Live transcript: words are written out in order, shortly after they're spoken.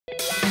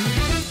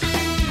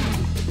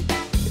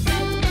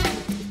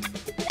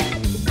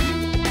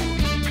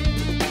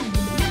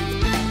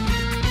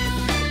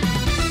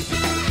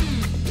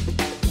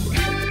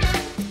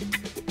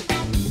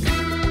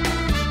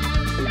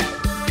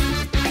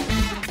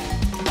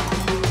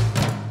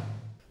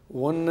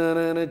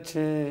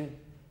நினச்சேன்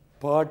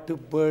பாட்டு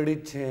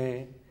படித்தேன்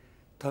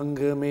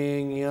தங்கமே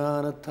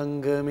ஞான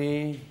தங்கமே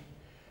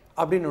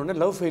அப்படின்னு ஒன்று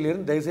லவ்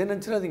ஃபெயிலியர்னு தயவுசெய்து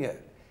நினச்சிடாதீங்க.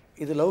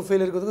 இது லவ்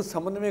ஃபெயிலியருக்கு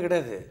சம்மந்தமே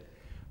கிடையாது.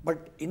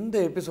 பட் இந்த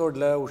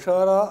எபிசோடில்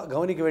உஷாராக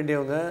கவனிக்க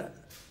வேண்டியவங்க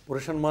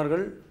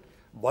புருஷன்மார்கள்,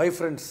 பாய்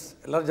ஃப்ரெண்ட்ஸ்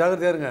எல்லோரும்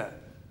ஜாகிரதையாக இருங்க.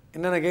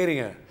 என்னென்ன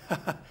கேட்குறீங்க?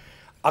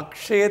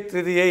 அக்ஷய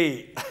திருதியை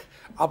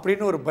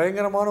அப்படின்னு ஒரு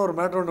பயங்கரமான ஒரு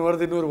மேட்ரு ஒன்று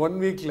வருது இன்னொரு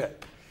 1 வீக்கில்.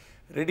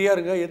 ரெடியாக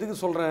இருங்க. எதுக்கு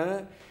சொல்கிறேன்,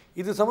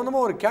 இது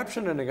சம்மந்தமாக ஒரு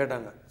கேப்ஷன் என்ன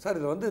கேட்டாங்க. சார்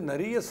இதில்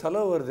நிறைய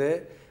செலவு வருது,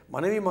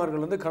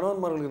 மனைவிமார்கள்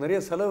கணவன்மார்களுக்கு நிறைய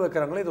செலவு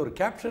வைக்கிறாங்களே, இது ஒரு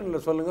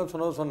கேப்ஷனில் சொல்லுங்கள்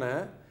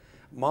சொன்னேன்.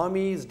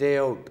 மாமிஸ் டே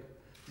அவுட்,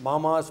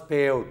 மாமாஸ் பே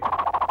அவுட்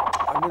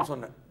அப்படின்னு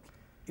சொன்னேன்.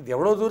 இது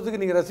எவ்வளோ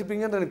தூரத்துக்கு நீங்கள்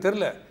ரசிப்பீங்கன்னு எனக்கு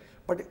தெரில.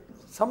 பட்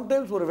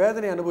சம்டைம்ஸ் ஒரு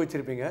வேதனையை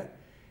அனுபவிச்சிருப்பீங்க.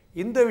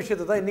 இந்த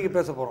விஷயத்தை தான் இன்றைக்கி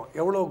பேச போகிறோம்.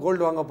 எவ்வளோ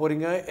கோல்டு வாங்க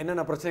போகிறீங்க,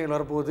 என்னென்ன பிரச்சனைகள்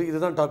வரப்போகுது,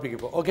 இதுதான் டாபிக்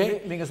இப்போ. ஓகே,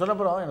 நீங்கள் சொன்ன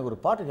அப்புறம் எனக்கு ஒரு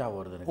பாட்டு ஞாபகம்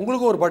வருது.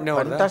 உங்களுக்கும் ஒரு பாட்டு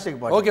ஞாபகம்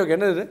வருது? ஓகே ஓகே,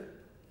 என்னது?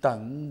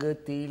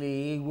 தங்கத்திலே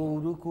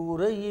ஒரு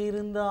குறை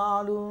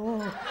இருந்தாலும்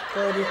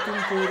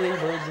கருத்தும்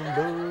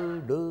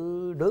குறைவதுண்டோ,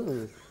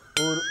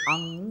 ஒரு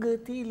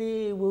அங்கத்திலே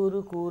ஒரு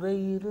குறை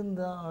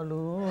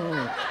இருந்தாலும்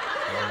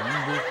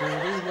அங்கு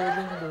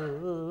குறைவதுண்டோ.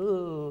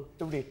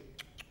 எப்படி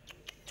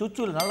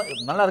சுச்சூல்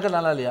நல்லா இருக்கா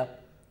நல்லா இல்லையா?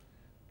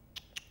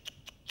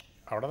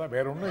 அவ்வளோதான்,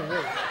 வேற ஒன்றும் இது.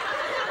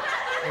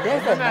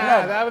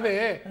 அதாவது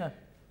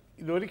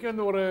இது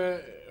வரைக்கும் ஒரு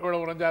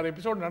 5-6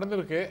 எபிசோடு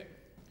நடந்திருக்கு.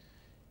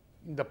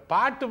 இந்த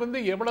பாட்டு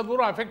எவ்வளவு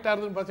தூரம் அஃபெக்ட்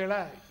ஆகுதுன்னு பார்த்தீங்களா?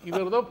 இது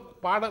ஏதோ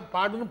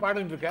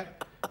பாடுன்னு இருக்க,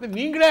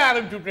 நீங்களே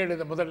ஆரம்பிச்சு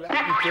விட்டீங்க முதல்ல.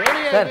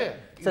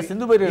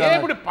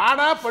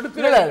 பாடா படுத்து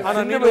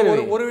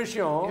ஒரு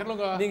விஷயம்,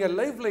 நீங்க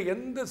லைஃப்ல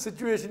எந்த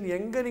சிச்சுவேஷன்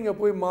எங்க நீங்க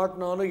போய்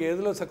மாட்டினாலும்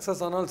எதுல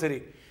சக்சஸ் ஆனாலும் சரி,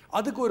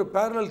 அதுக்கு ஒரு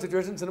பேரலல்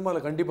சிச்சுவேஷன்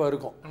சினிமாவில் கண்டிப்பா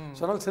இருக்கும்.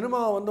 அதனால சினிமா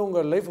உங்க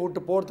லைஃப்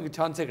விட்டு போறதுக்கு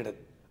சான்ஸே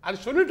கிடையாது. அது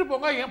சொல்லிட்டு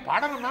போங்க. ஏன்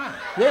பாடணும்னா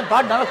ஏன்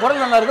பாட்டு நல்லா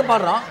குரல் நல்லா இருக்கு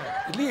பாடுறான்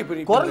இல்லையே, இப்போ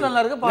குரல்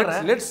நல்லா இருக்கு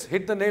பாடுறேன். Let's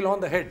hit the nail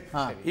on the head.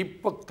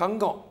 இப்போ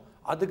தங்கம்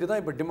அதுக்கு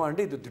தான் இப்போ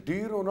டிமாண்ட். இது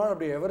திடீர்னு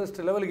அப்படியே எவரெஸ்ட்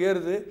லெவலுக்கு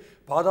ஏறுது,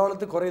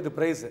 பாதாளத்துக்கு குறையுது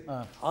பிரைஸ்.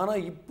 ஆனா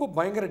இப்போ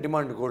பயங்கர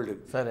டிமாண்ட் கோல்டு.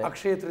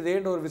 அக்ஷய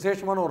திருதியைன்ற ஒரு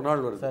விசேஷமான ஒரு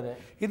நாள் வருது.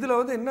 இதுல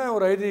என்ன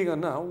ஒரு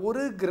ஐதீகம்னா,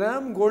 1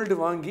 கிராம் கோல்டு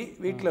வாங்கி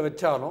வீட்டில்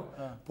வச்சாலும்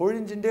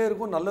பொழிஞ்சுட்டே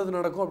இருக்கும், நல்லது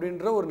நடக்கும்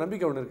அப்படின்ற ஒரு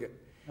நம்பிக்கை ஒன்று இருக்கு.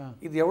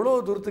 இது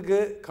எவ்வளவு தூரத்துக்கு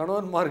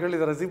கணவன்மார்கள்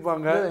இதை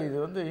ரசிப்பாங்க?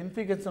 இது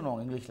இன்ஃபிகன்ஸ்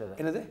இங்கிலீஷ்ல.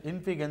 என்னது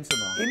இன்ஃபிகன்ஸ்?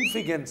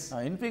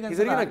 இன்ஃபிகன்ஸ்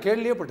இது நான்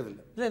கேள்வியே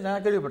பட்டதில்லை. இல்லை,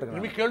 நான்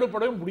கேள்விப்பட்டிருக்கேன்.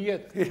 கேள்விப்படவே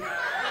முடியாது.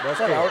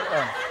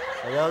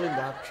 அதாவது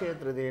இந்த அக்ஷய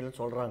திருதியைன்னு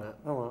சொல்றாங்க,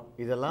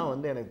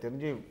 இதெல்லாம் எனக்கு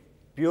தெரிஞ்சு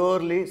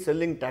பியூர்லி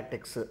செல்லிங்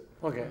டாக்டிக்ஸ்.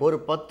 ஒரு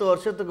 10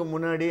 வருஷத்துக்கு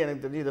முன்னாடி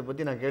எனக்கு தெரிஞ்சு இதை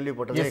பத்தி நான்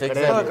கேள்விப்பட்டதே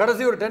கிடையாது.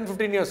 கடைசி ஒரு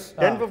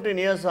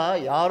 10-15 இயர்ஸா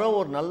யாரோ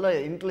ஒரு நல்ல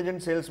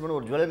இன்டெலிஜென்ட் சேல்ஸ்மேன்,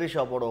 ஒரு ஜுவல்லரி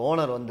ஷாப்போட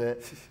ஓனர்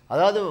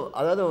அதாவது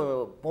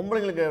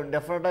பொம்பளைங்களுக்கு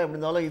டெஃபினட்டா எப்படி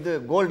இருந்தாலும் இது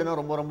கோல்டுனா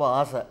ரொம்ப ரொம்ப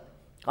ஆசை.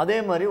 அதே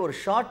மாதிரி ஒரு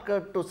ஷார்ட்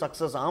கட் டு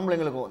சக்ஸஸ்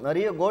ஆம்பளைங்களுக்கும்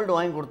நிறைய கோல்டு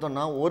வாங்கி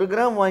கொடுத்தோம்னா 1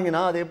 கிராம்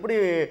வாங்கினா அது எப்படி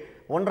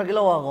 1.5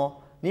 கிலோ ஆகும்?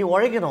 நீ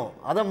உழைக்கணும்.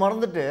 அதை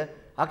மறந்துட்டு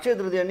அக்ஷய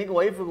திருதி அன்னைக்கு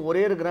ஒய்ஃபுக்கு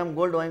 1 கிராம்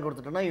கோல்டு வாங்கி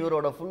கொடுத்துட்டோன்னா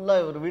இவரோட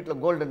ஃபுல்லாக இவர்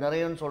வீட்டில் கோல்டு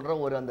நிறையன்னு சொல்கிற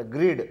ஒரு அந்த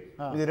கிரீடு,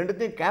 இது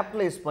ரெண்டுத்தையும்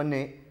கேபிட்டலைஸ்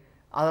பண்ணி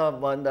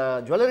அந்த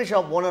ஜுவல்லரி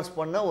ஷாப் ஓனர்ஸ்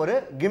பண்ண ஒரு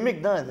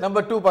கிமிக் தான் இது.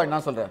 நம்பர் 2 பாயிண்ட்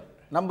நான் சொல்கிறேன்.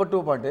 நம்பர்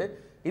 2 பாயிண்ட்,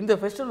 இந்த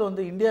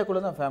ஃபெஸ்டிவல்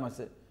இந்தியாக்குள்ளே தான்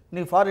ஃபேமஸ்.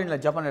 நீ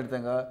ஃபாரினில் ஜப்பான்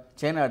எடுத்துங்க,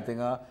 சைனா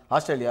எடுத்துங்க,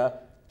 ஆஸ்திரேலியா,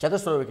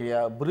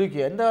 செக்கோஸ்லோவேக்கியா,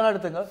 புருக்கியா, எந்த நாள்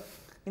எடுத்துங்க,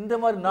 இந்த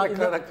மாதிரி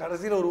நாட்டு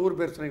கடைசியில் ஒரு ஊர்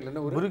பேர்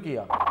சொன்னீங்களா?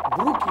 புருக்கியா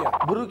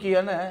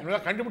புருக்கியான்னு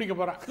கண்டுபிடிக்க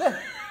போகிறேன்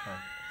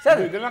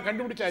சார். இதெல்லாம்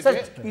கண்டுபிடிச்சாச்சு.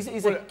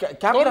 இஸ் a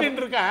capital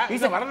இருக்கா?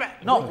 இஸ் a வரல.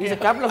 No, is a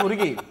capital of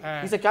உருகி.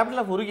 இஸ் a capital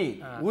of உருகி.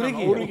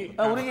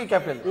 உருகி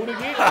capital.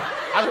 உருகி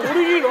அது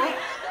உருகிடும்.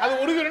 அது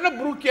உருகினா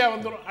புருக்கியா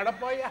வந்துரும்.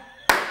 அடப்பாயா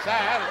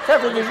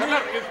சார் கொஞ்சம்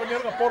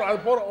போறோம். அது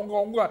போறோம்.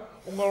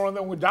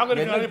 உங்க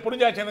ஜாகிரதை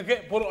புரிஞ்சாச்சு எனக்கு.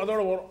 போறோம்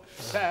அதோட போறோம்.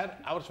 சார்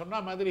அவர் சொன்ன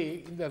மாதிரி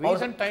இந்த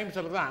ரீசன்ட்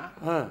டைம்ஸ்ல தான்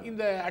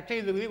இந்த அக்ஷய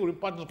திருதிக்கு ஒரு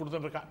இம்பார்ட்டன்ஸ்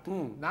கொடுத்துருக்கா.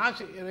 நான்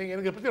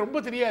எனக்கு பத்தி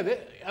ரொம்ப தெரியாது.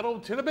 யாரோ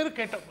சில பேர்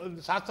கேட்டேன்,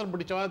 சாஸ்திரம்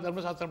படிச்சவா,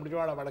 தர்மசாஸ்திரம்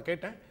படிச்சவா, அவளை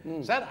கேட்டேன்.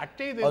 சார்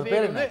அக்ஷய திருதி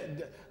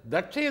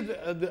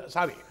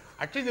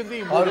அக்ஷய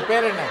திருதி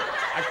பேர் என்ன?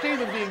 அக்ஷய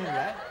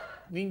திருதிங்கள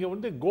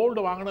நீங்க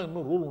கோல்டு வாங்கின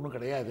இன்னும் ரூல் ஒன்றும்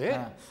கிடையாது.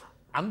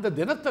 அந்த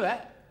தினத்துல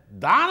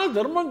தான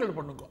தர்மங்கள்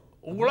பண்ணுங்க.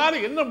 உங்களால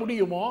என்ன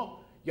முடியுமோ,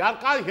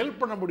 யாருக்காவது ஹெல்ப்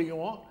பண்ண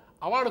முடியுமோ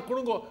அவளுக்கு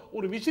கொடுங்க.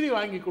 ஒரு விசிறி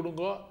வாங்கி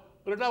கொடுங்க,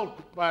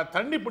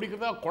 தண்ணி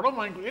பிடிக்கிறதா குடம்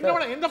வாங்கி என்ன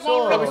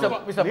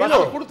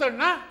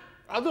கொடுத்தா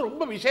அது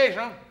ரொம்ப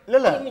விசேஷம்.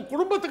 உங்க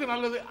குடும்பத்துக்கு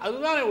நல்லது.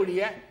 அதுதான்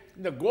ஒழிய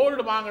இந்த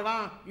கோல்டு வாங்கினா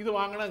இது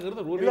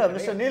வாங்கினாங்கிறது ரூல் இல்ல.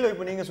 மிஸ்டர் நீலு,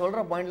 இப்போ நீங்க சொல்ற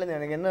பாயிண்ட்ல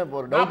எனக்கு என்ன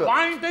ஒரு டவுட்.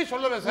 பாயிண்டே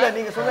சொல்லல சார்.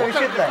 நீங்க சொல்ற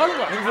விஷயத்தை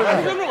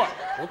சொல்லுங்க.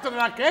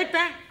 நான்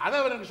கேட்டேன், அத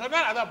அவர் எனக்கு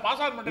சொன்னார், அத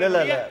பாஸ் ஆன்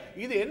பண்ணிட்டீங்க.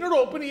 இது என்னோட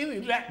ஒபினியன்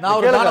இல்ல. நான்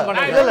ஒரு தானம்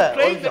பண்றேன். இல்ல,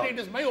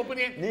 இட் இஸ் மை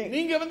ஒபினியன்.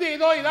 நீங்க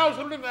ஏதாவது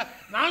சொல்லுங்க.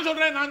 நான்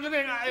சொல்றேன்.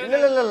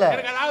 இல்ல.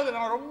 எனக்கு அதாவது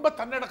நான் ரொம்ப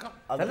தன்னடக்கம்.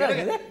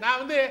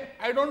 நான்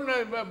I don't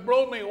flow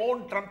my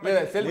own Trump.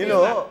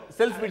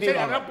 Self பிட்டி.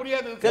 எனக்கு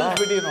புரியாது. செல்ஃப்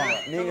பிட்டி.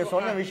 நீங்க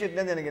சொன்ன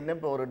விஷயத்துல எனக்கு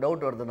என்ன ஒரு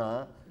டவுட் வருதுன்னா,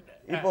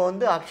 இப்போ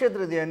அக்ஷய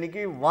திருதி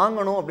அன்னைக்கு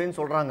வாங்கணும் அப்படின்னு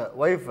சொல்றாங்க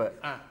வைஃப்.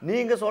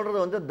 நீங்க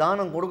சொல்றது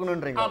தானம்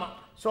கொடுக்கணும்ன்றீங்க.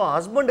 சோ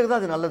ஹஸ்பண்டுக்கு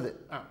தான் அது நல்லது.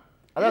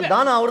 அதான்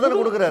தானம் அவர் தானே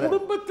கொடுக்குறாரு.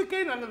 குடும்பத்துக்கே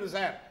நல்லது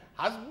சார்.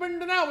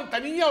 ஹஸ்பண்ட்னா அவர்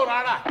தனியா ஒரு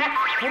ஆளா,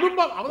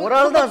 குடும்பம் ஒரு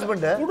ஆள் தான்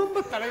ஹஸ்பண்ட்,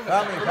 குடும்ப தலைவர்,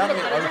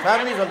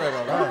 ஃபேமிலி சொல்றாரு,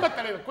 குடும்ப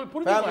தலைவர்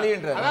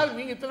புரிஞ்சுங்க. அதாவது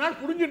நீங்க இத்தனை நாள்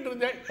புரிஞ்சிட்டு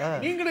இருந்தேன்,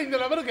 நீங்களும் இந்த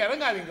லெவலுக்கு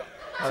இறங்காதீங்க.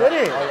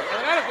 சரி,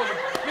 அதனால கொஞ்சம்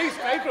ப்ளீஸ்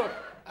ட்ரை டு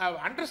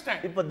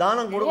அண்டர்ஸ்டாண்ட். இப்ப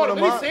தானம்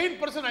கொடுக்கணுமா? Same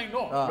person I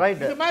know.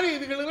 Right. இந்த மாதிரி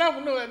இதுகளெல்லாம்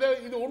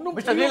இது ஒண்ணும்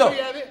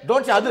புரியாது.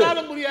 டோன்ட் சே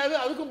அது புரியாது,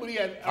 அதுக்கும்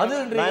புரியாது.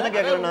 நான் என்ன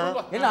கேக்குறேன்னா,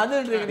 என்ன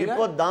அதுன்றீங்க?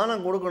 இப்போ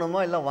தானம்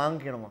கொடுக்கணுமா இல்ல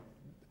வாங்கிக்கணுமா?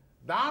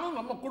 தானம்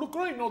நம்ம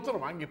கொடுக்குறோம்,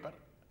 இன்னொருத்தர் வாங்கிப்பார்.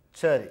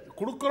 சரி,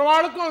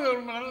 கொடுக்குறவாளுக்கும்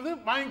நல்லது,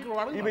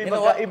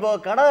 வாங்கிக்கிறவாளுக்கும். இப்போ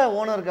கடை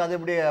ஓனருக்கு அது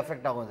எப்படி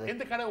எஃபெக்ட் ஆகும்?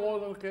 எந்த கடை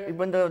ஓனருக்கு?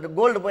 இப்போ இந்த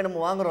கோல்டு போய்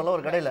நம்ம வாங்குறோம்ல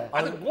ஒரு கடையில,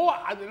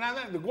 அது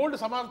நான் இந்த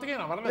கோல்டு சமாளத்துக்கே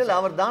நான் வரல. இல்ல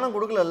அவர் தானம்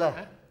கொடுக்கலல்ல.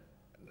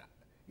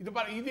 இது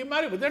பாரு, இது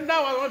மாதிரி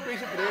விதண்டாவாதமா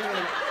பேசி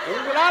பிரயோஜனம் இல்லை.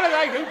 உங்களால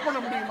ஏதாவது ஹெல்ப் பண்ண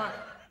முடியுமா?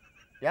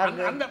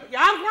 யாருக்கு? அந்த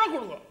யாருக்கு வேணா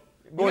கொடுங்க,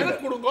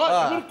 எனக்கு கொடுங்க,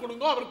 இவருக்கு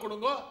கொடுங்க, அவருக்கு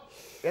கொடுங்க.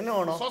 என்ன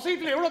வேணும்?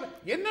 சொசைட்டில எவ்வளவு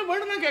என்ன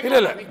வேணும்னா இல்ல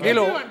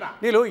கேட்கலாம்.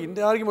 நீலோ இந்த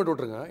ஆர்குமெண்ட்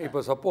விட்டுருங்க. இப்போ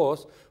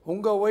சப்போஸ்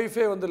உங்கள்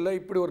ஒய்ஃபே வந்து இல்லை,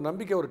 இப்படி ஒரு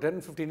நம்பிக்கை ஒரு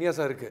 10-15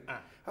 இயர்ஸாக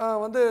இருக்குது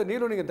வந்து,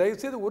 நீலோ நீங்கள்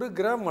தயவுசெய்து 1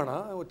 கிராம்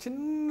வேணாம், ஒரு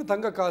சின்ன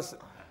தங்க காசு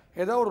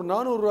ஏதாவது ஒரு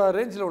 400 ரூபா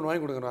ரேஞ்சில் ஒன்று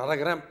வாங்கி கொடுக்கணும், 1/2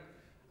 கிராம்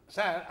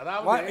சார்.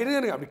 அதாவது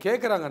இருங்க, அப்படி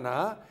கேட்குறாங்கன்னா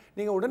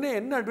நீங்கள் உடனே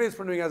என்ன அட்வைஸ்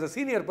பண்ணுவீங்க? ஆஸ் அ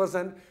சீனியர்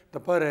பர்சன், இந்த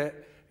பாரு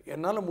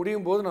என்னால்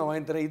முடியும் போது நான்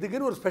வாங்கி தரேன்,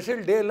 இதுக்குன்னு ஒரு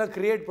ஸ்பெஷல் டே எல்லாம்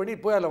கிரியேட் பண்ணி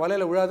போய் அதில்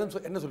வலையில்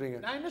விழாதுன்னு என்ன சொல்லுவீங்க?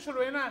 நான் என்ன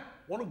சொல்லுவேன்னா,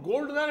 உனக்கு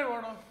கோல்டு தானே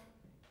வேணும்,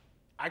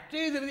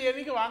 அட்சய திருதி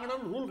அன்னைக்கு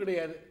வாங்கணும்னு ரூல்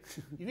கிடையாது.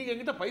 இன்னைக்கு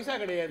என்கிட்ட பைசா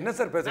கிடையாது. என்ன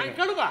சார் பேசுறீங்க?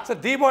 கேளுங்க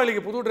சார்,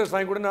 தீபாவளிக்கு புது ட்ரெஸ்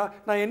வாங்கி கொடுனா,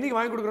 நான் என்னைக்கு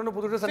வாங்கி கொடுக்குறேன்னு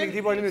புது ட்ரெஸ் அன்னைக்கு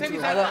தீபாவளின்னு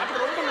வச்சுக்கோங்க,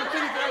 ரொம்ப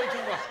நச்சரிக்கா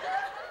வச்சுக்கோங்க,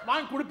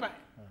 வாங்கி கொடுப்பேன்.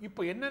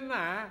 இப்போ என்னன்னா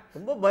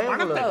ரொம்ப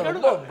பயமா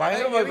பேச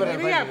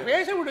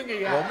விடுங்க,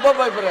 ரொம்ப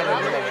பயப்படுறாரு.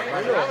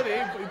 அதாவது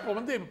இப்போ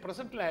வந்து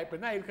பிரசன்ட்ல இப்போ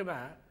என்ன இருக்குன்னா,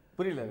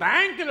 புரியல,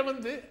 பேங்க்ல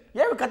வந்து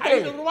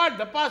 500 ரூபாய்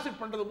டெபாசிட்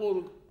பண்றது போது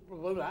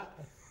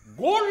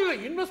கோல்ட்ல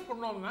இன்வெஸ்ட்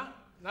பண்ணோம்னா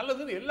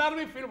நல்லதுன்னு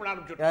எல்லாருமே ஃபீல் பண்ண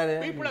ஆரம்பிச்சிட்டாங்க.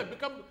 people have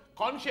become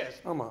conscious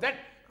that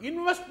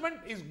investment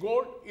is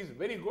gold is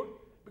very good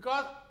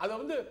because அது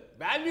வந்து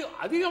வேல்யூ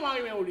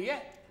அதிகமாகவே ஒழிய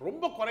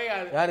ரொம்ப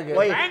குறையாது.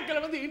 பேங்க்ல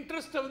வந்து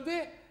இன்ட்ரெஸ்ட் வந்து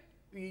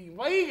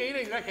வைகையில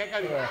இதெல்லாம்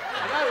கேட்காதீங்க.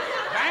 அதாவது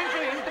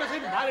பேங்க்ல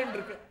இன்ட்ரெஸ்ட் மாறிட்டு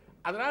இருக்கு.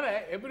 அதனால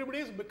everybody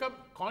has become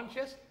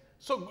conscious.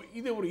 So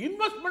இது ஒரு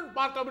இன்வெஸ்ட்மெண்ட்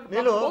பார்க்க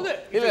போது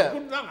இல்ல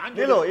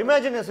நீலோ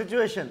imagine a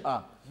situation.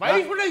 Why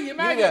should I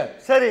imagine?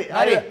 சரி,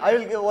 I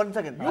will give 1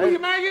 second. You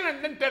imagine and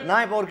then tell.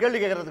 நான் இப்போ ஒரு கேள்வி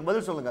கேட்கறதுக்கு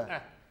பதில் சொல்லுங்க.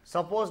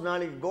 சப்போஸ்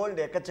நாளைக்கு கோல்டு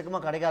எக்கச்சக்கமா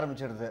கிடைக்க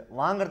ஆரம்பிச்சிருது,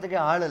 வாங்குறதுக்கே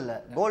ஆள் இல்ல,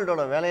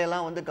 கோல்டோட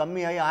விலையெல்லாம் வந்து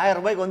கம்மியாகி 1000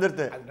 ரூபாய்க்கு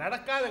வந்துருது. அது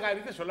நடக்காத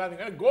காரியத்தை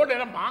சொல்லாதீங்க. கோல்டு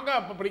எல்லாம் மாங்காய்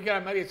அப்ப பிடிக்கிற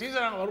மாதிரி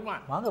சீசன் வருமா?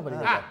 மாங்காய்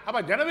பிடிக்க அப்ப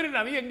ஜனவரி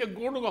நிறைய எங்க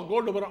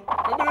கோல்டு வரும்,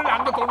 பிப்ரவரி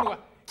அங்க தோணுங்க.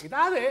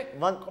 இதாவது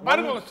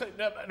பாருங்க,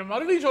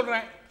 மறுபடியும்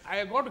சொல்றேன், I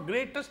have got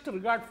greatest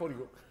regard for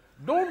you.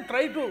 Don't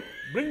try to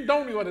bring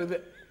down your இது.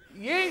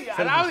 ஏன்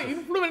அதாவது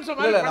இன்ஃப்ளூயன்ஸ்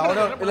மாதிரி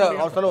இல்ல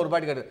அவர் சொல்ல ஒரு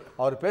பாட்டு கேட்டு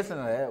அவர்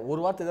பேசுனாரு, ஒரு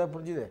வார்த்தை ஏதாவது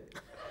புரிஞ்சுது?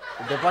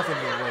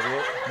 டெபாசிட் பண்றாரு,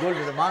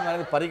 கோல்டு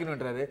மாங்காய்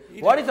பறிக்கணும்ன்றாரு.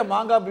 வாட் இஸ் தி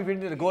மாங்கா பிட்வீன்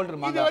தி கோல்ட்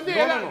அண்ட் மாங்கா?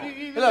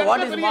 இல்ல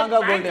வாட் இஸ் மாங்கா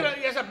கோல்ட்?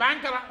 S a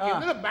banker.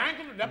 இந்த பேங்க்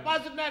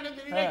டெபாசிட்னா என்ன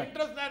தெரியுமா,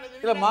 இன்ட்ரஸ்ட்னா என்ன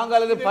தெரியுமா? இல்ல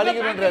மாங்கால இருந்து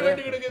பறிக்கணும்ன்றாரு.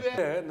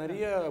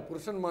 நிறைய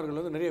புருஷன்மார்கள்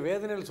வந்து நிறைய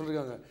வேதனைகள்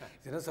சொல்றாங்க.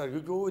 என்ன சார்,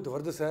 ஐயோ இது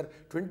வருது சார்,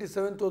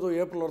 27th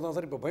ஏப்ரல் வருதான்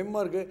சார், இப்போ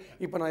பயமா இருக்கு,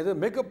 இப்போ நான் இது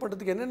மேக்கப்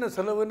பண்றதுக்கு என்னென்ன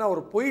செலவுன்னு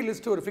ஒரு பொய்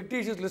லிஸ்ட், ஒரு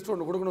ஃபிக்டிஷியஸ் லிஸ்ட்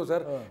ஒன்று கொடுக்கணும்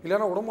சார்,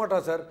 இல்லைன்னா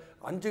விடமாட்டா சார்,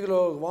 5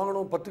 கிலோ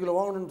வாங்கணும் 10 கிலோ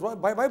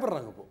வாங்கணும்னு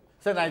பயப்படுறாங்க. இப்போ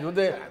சார் நான் இது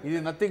வந்து இது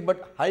nothing but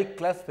high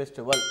class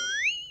festival.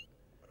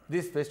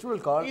 This festival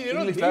கால்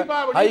இங்கிலீஷ்ல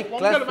ஹை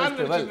கிளாஸ்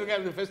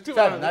ஃபெஸ்டிவல்.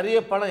 சார் நிறைய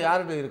பணம்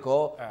யார்கிட்ட இருக்கோ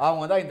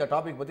அவங்க தான் இந்த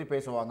டாபிக் பத்தி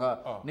பேசுவாங்க.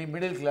 நீ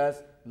middle class,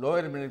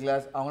 lower middle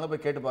class அவங்கள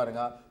போய் கேட்டு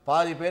பாருங்க,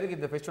 பாதி பேருக்கு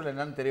இந்த ஃபெஸ்டிவல்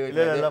என்னன்னு தெரியவே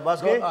இல்லை.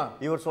 பாஸ்கே,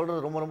 இவர்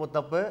சொல்றது ரொம்ப ரொம்ப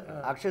தப்பு.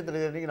 அக்ஷய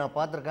திருதி அன்னைக்கு நான்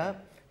பார்த்திருக்கேன்,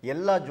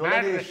 எல்லா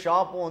ஜுவல்லரி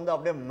ஷாப்பும் வந்து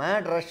அப்படியே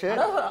மேட் ரஷ்.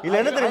 இல்ல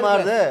என்ன தெரியுமா,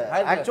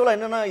 ஆக்சுவலா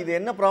என்னன்னா இது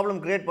என்ன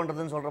ப்ராப்ளம் கிரியேட்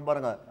பண்றதுன்னு சொல்ற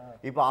பாருங்க.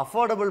 இப்போ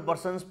அஃபோர்டபுள்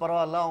பர்சன்ஸ்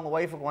பரவாயில்ல, அவங்க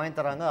ஒய்ஃபுக்கு வாங்கி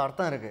தராங்க,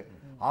 அர்த்தம் இருக்கு.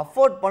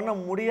 அஃபோர்ட் பண்ண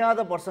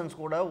முடியாத பர்சன்ஸ்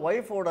கூட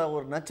ஒய்ஃபோட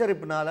ஒரு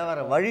நச்சரிப்புனால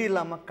வேற வழி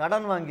இல்லாம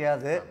கடன்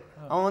வாங்கியாது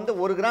அவன் வந்து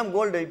 1 கிராம்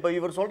கோல்டு, இப்போ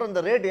இவர் சொல்ற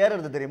இந்த ரேட்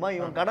ஏறுறது தெரியுமா,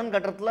 இவன் கடன்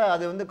கட்டுறதுல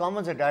அது வந்து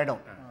காம்பன்சேட்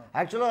ஆயிடும்.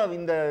 ஆக்சுவலா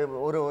இந்த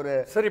ஒரு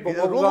சரி,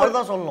 இப்போ ரூமர்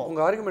தான் சொல்லணும்.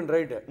 உங்க ஆர்குமெண்ட்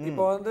ரைட்.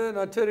 இப்போ வந்து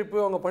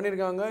நச்சரிப்பு அவங்க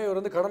பண்ணிருக்காங்க,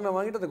 இவர் வந்து கடனை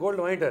வாங்கிட்டு அந்த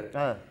கோல்டு வாங்கிட்டாரு,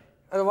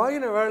 அது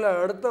வாங்கின வேலை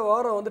அடுத்த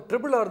வாரம் வந்து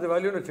ட்ரிபிள் ஆகுது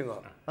வேல்யூன்னு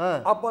வச்சுக்கோங்க.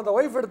 அப்போ அந்த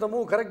ஒய்ஃப் எடுத்த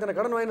மூவ் கரெக்ட் தானே,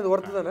 கடன் வாங்கினது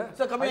ஒர்த்து தானே?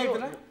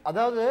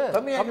 அதாவது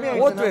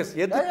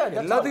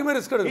எல்லாத்துக்குமே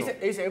ரிஸ்க்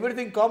எடுக்கும். Is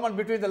everything common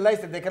between the lies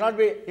that they cannot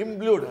be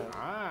included.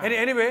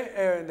 Anyway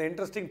இந்த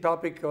இன்ட்ரெஸ்டிங்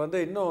டாபிக் வந்து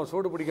இன்னும்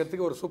சூடு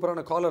பிடிக்கிறதுக்கு ஒரு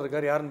சூப்பரான காலர்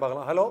இருக்கார், யாருன்னு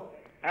பார்க்கலாம். ஹலோ.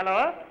 ஹலோ.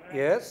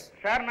 எஸ்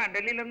சார், நான்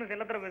டெல்லியில இருந்து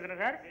செல்லத்துறை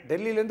பேசுறேன் சார்.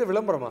 டெல்லியில இருந்து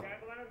விளம்பரமா?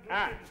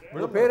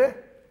 உங்க பேரு?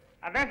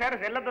 அதான்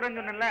சார் செல்லத்துறைன்னு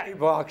சொன்னேன்ல.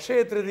 இப்போ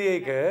அக்ஷய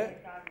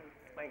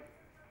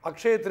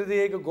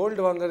திருதியைக்கு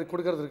கோல்டு வாங்க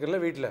கொடுக்கறது இருக்குல்ல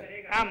வீட்டில்,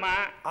 ஆமா,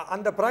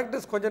 அந்த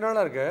ப்ராக்டிஸ் கொஞ்ச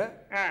நாளாக இருக்கு.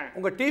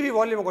 உங்கள் டிவி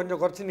வால்யூம்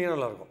கொஞ்சம் குறைச்சிங்கன்னா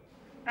நல்லா இருக்கும்.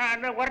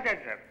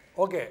 குறைச்சாச்சு சார்.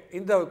 ஓகே,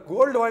 இந்த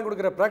கோல்டு வாங்கி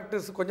கொடுக்குற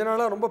ப்ராக்டிஸ் கொஞ்ச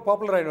நாளாக ரொம்ப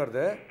பாப்புலர் ஆகிட்டு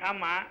வருது.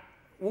 ஆமா,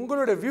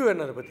 உங்களோட வியூ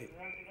என்ன அதை பற்றி?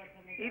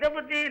 இதை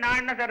பத்தி நான்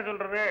என்ன சார்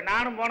சொல்றது?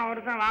 நானும் போன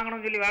வருஷம்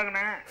வாங்கணும்னு சொல்லி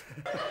வாங்கினேன்.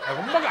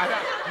 ரொம்ப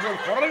உங்க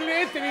குரல்லே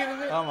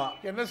தெரியுது. ஆமா.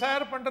 என்ன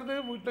சார் பண்றது?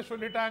 வீட்டுல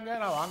சொல்லிட்டாங்க,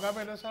 நான்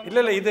வாங்காம என்ன சார்?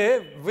 இல்ல இது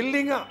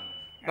வில்லிங்கா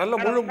நல்ல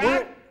முழு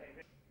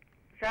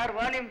சார்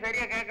வால்யூம்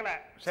சரியா கேட்கல.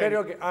 சரி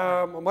ஓகே,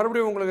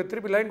 மறுபடியும் உங்களுக்கு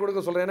திருப்பி லைன்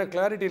கொடுக்க சொல்றேன். ஏன்னா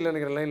கிளாரிட்டி இல்லை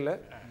நினைக்கிறேன் லைன்ல.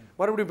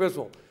 மறுபடியும்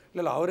பேசுவோம்.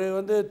 இல்ல அவரு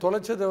வந்து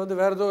தொலைச்சதை வந்து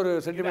வேற ஏதோ ஒரு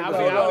சென்டிமெண்ட்.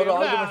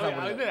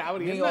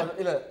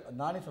 இல்ல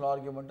நானே சொல்ல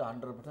ஆர்கியூமெண்ட்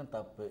 100%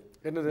 தப்பு.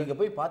 நீங்க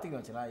போய்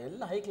பாத்தீங்கன்னு வச்சுனா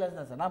எல்லாம் ஹை கிளாஸ்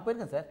தான் சார். நான்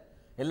போயிருக்கேன் சார்,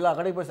 எல்லா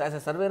கடைக்கு போய்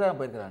ஆஸ் சர்வேரா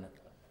போயிருக்கேன்.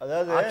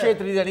 அதாவது அக்ஷய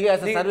திருதி அன்னைக்கு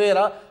as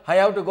சர்வேரா I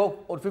have to go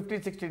ஒரு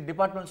 15-16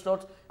 department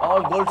stores,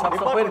 all gold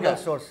shops போயிருக்கேன்.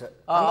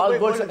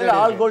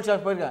 ஆல் கோல்ட்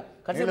ஷாப்ஸ் போயிருக்கேன்.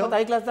 கடைசில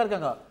ஹை கிளாஸ் தான்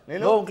இருக்காங்க.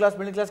 லோ கிளாஸ்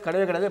மிடில் கிளாஸ்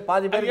கிடையவே கிடையாது.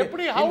 பாதி பேர்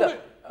எப்படி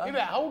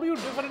how do you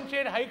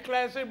differentiate high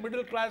class,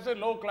 middle class,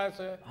 low class?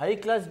 High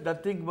class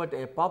nothing but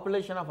a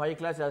population of high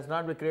class has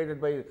not been created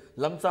by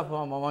lumps of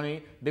money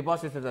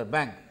deposits in the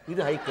bank. This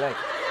is high class.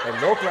 A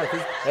low class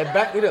is a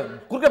bank. இது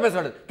குறுக்க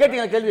பேசுறது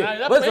கேட்டிங்க கேள்வி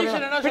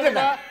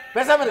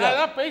பேசாம இருக்க.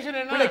 அத fashion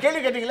என்ன? இல்ல கேள்வி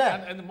கேட்டிங்களா?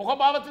 அந்த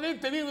முகபாவத்திலே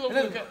தெரியுது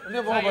உங்களுக்கு. இந்த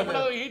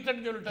முகபாவத்துல ஹீட்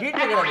அண்ட் சொல்லிட்டு. ஹீட்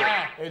கிடையாது.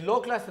 A low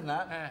class னா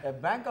a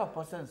bank of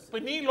persons.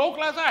 இப்ப நீ low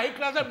class ஆ high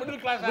class ஆ middle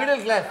class ஆ?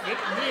 Middle class.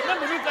 நீ என்ன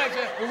middle class?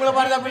 உங்கள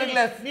மாதிரி தான் middle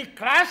class. நீ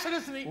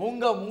classness நீ.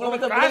 உங்கள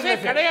மாதிரி தான் middle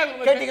class கிடையாது.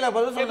 கேட்டிங்களா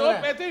பதில்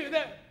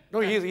சொல்லுங்க. No,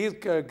 he's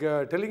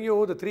telling you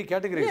the three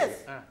categories. Yes.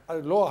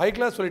 Low, high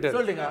class சொல்லிட்டாரு.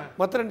 சொல்லுங்க.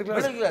 மத்த ரெண்டு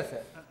கிளாஸ். Middle class.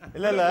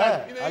 இல்ல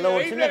அல்ல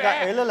ஒரு சின்ன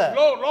இல்ல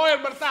lower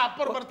berth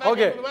upper berth.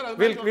 Okay,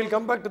 we'll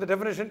come back to the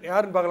definition.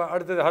 யாருன்னு பார்க்கலாம்.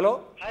 அடுத்து ஹலோ.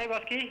 ஹாய்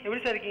பாஸ்கி,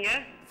 எப்படி சார் இருக்கீங்க?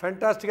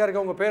 ஃபேண்டாஸ்டிக்கா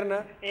இருக்கு. உங்க பேர் என்ன?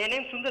 என்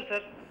நேம் சுந்தர்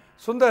சார்.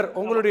 சுந்தர்,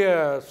 உங்களுடைய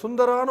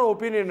சுந்தரான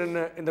ஒப்பீனியன் என்ன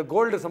இந்த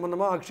கோல்டு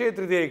சம்பந்தமா அக்ஷய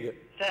திருதியைக்கு?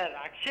 சார்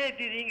அக்ஷய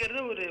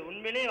திருதிங்கிறது ஒரு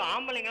உண்மையிலேயே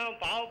ஆம்பளைங்க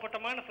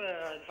பாவப்பட்டமான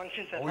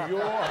ஃபங்க்ஷன் சார். ஐயோ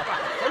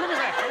சொல்லுங்க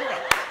சார், சொல்லுங்க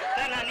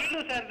சார். நான்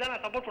நீங்களும் சார் தான்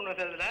நான் சப்போர்ட் பண்ணுவேன்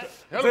சார் இதுல.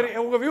 சரி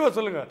உங்க வியூவர்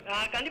சொல்லுங்க.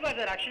 கண்டிப்பா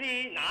சார். ஆக்சுவலி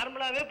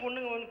நார்மலாவே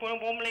பொண்ணுங்க வந்து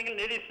பொம்பளைங்க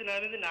லேடிஸ்ல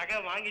இருந்து நகை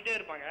வாங்கிட்டே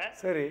இருப்பாங்க.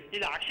 சரி,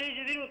 இது அக்ஷய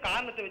திருதி ஒரு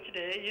காரணத்தை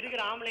வச்சுட்டு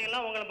இருக்கிற ஆம்பளைங்க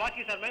எல்லாம் உங்களை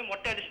பாஸ்கி சார் மாதிரி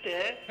மொட்டை அடிச்சுட்டு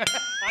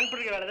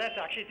அனுப்பிடுற வேலை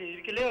தான் அக்ஷய திருதி.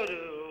 இதுக்குள்ளே ஒரு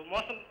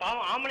மோசம்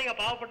பாவம் ஆம்பளைங்க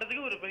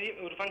பாவப்பட்டதுக்கு ஒரு பெரிய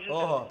ஒரு ஃபங்க்ஷன்.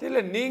 இல்ல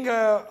நீங்க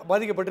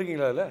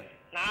பாதிக்கப்பட்டிருக்கீங்களா? இல்ல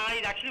நான்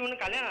இது ஆக்சுவலி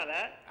ஒன்றும் கல்யாணம் ஆகல.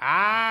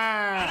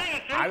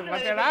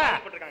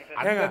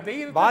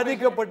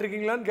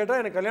 பாதிக்கப்பட்டிருக்கீங்களான்னு கேட்டா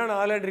எனக்கு கல்யாணம்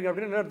ஆகலன்றீங்க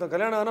அப்படின்னு அர்த்தம்.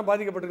 கல்யாணம் ஆனா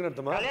பாதிக்கப்பட்டிருக்குன்னு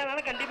அர்த்தமா? கல்யாணம்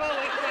ஆனா கண்டிப்பா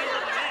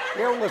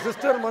ஏன் உங்க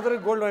சிஸ்டர்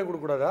மதருக்கு கோல்டு வாங்கி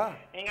கொடுக்க கூடாதா?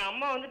 எங்க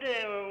அம்மா வந்துட்டு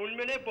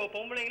உண்மையிலே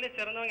பொம்பளைங்களே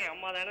சிறந்தவங்க. எங்க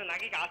அம்மா தானே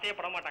நகைக்கு ஆசையே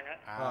பட மாட்டாங்க.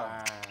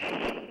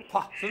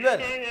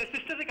 சுந்தர்,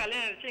 சிஸ்டருக்கு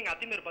கல்யாணம் ஆச்சு, எங்க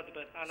அத்திமேர்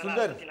பார்த்துப்பாரு.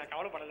 சுந்தர், நான்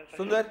கவலைப்படல sir.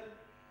 Sundar,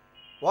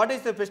 what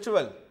is the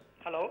festival?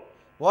 Hello,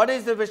 what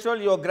is the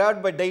festival you are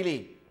craft by daily?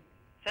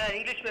 Sir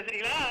English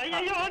பேசுறீங்களா? ஐயோ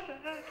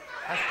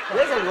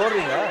ஏன் சார்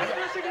ஓடுறீங்க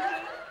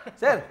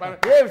sir?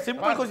 A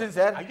simple question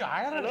sir. ஐயோ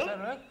ஆயரா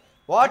சார்.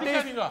 வாட்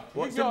இஸ்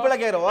சிம்பிளா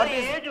கேக்குறேன். வாட்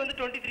இஸ் ஏஜ் வந்து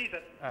 23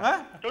 சார்.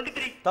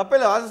 23.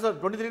 தப்பில்ல ஆன்சர்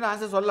 23 னா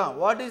ஆன்சர் சொல்லலாம்.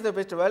 What is the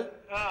festival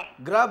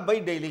graph by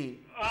daily?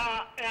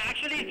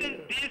 actually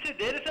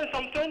there is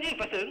some strange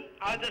person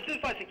just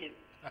for second.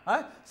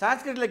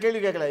 சான்ஸ்கிரிட்ல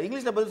கேள்வி கேட்கல,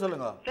 இங்கிலீஷ்ல பதில்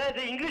சொல்லுங்க சார்.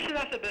 இங்கிலீஷ்ல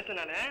தான் சார் பேசுறேன்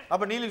நானு.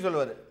 அப்ப நீலி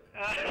சொல்வாரு.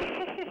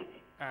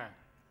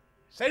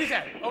 சரி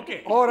sir, okay.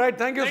 Alright,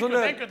 thank you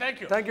Sundar.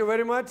 thank you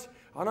very much.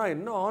 ஆனா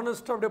இன்னும்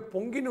ஆனஸ்டா அப்படியே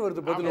பொங்கின்னு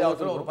வருது பதில்.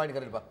 ஒரு பாயிண்ட்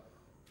கரெக்ட்பா.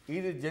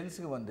 இது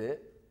ஜென்ஸ்க்கு வந்து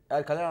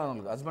யார் கல்யாணம்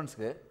ஆனவங்களுக்கு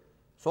ஹஸ்பண்ட்ஸ்க்கு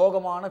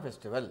சோகமான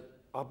ஃபெஸ்டிவல்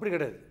அப்படி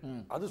கிடையாது.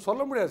 அது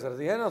சொல்ல முடியாது சார்.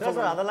 அது ஏன்னா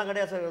சார் அதெல்லாம்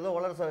கிடையாது சார். ஏதோ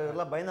வளர சார்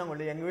எல்லாம்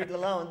பயந்தாங்கொள்ளி. எங்கள்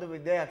வீட்டிலலாம் வந்து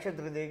இதே அக்ஷய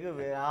திருதிக்கு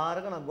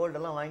யாருக்கும் நான் கோல்டு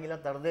எல்லாம்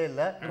வாங்கிலாம் தரதே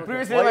இல்லை.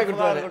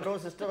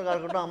 இருக்கட்டும், சிஸ்டருக்காக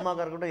இருக்கட்டும்,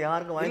 அம்மாக்கா இருக்கட்டும்,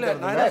 யாருக்கும் வாங்கி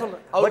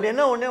தரது. பட்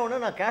என்ன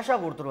ஒன்று நான் கேஷாக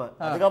கொடுத்துருவேன்.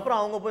 அதுக்கப்புறம்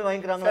அவங்க போய்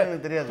வாங்கிக்கிறாங்களா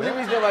எனக்கு தெரியாது.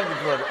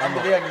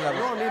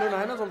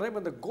 நான் என்ன சொல்கிறேன்,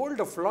 இப்போ இந்த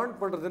கோல்டை ஃப்ளாண்ட்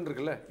பண்ணுறதுன்னு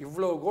இருக்குல்ல,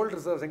 இவ்வளோ கோல்டு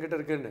ரிசர்வ்ஸ் எங்கிட்ட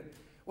இருக்குன்னு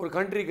ஒரு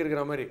கண்ட்ரிக்கு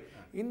இருக்கிற மாதிரி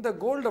இந்த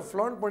கோல்டை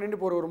ஃப்ளாண்ட் பண்ணிட்டு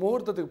போகிற ஒரு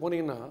முகூர்த்தத்துக்கு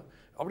போனீங்கன்னா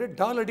அப்படியே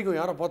டால் அடிக்கும்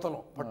யாரை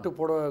பார்த்தாலும், பட்டு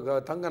போட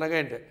தங்க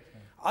நகைன்ட்டு.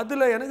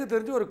 அதில் எனக்கு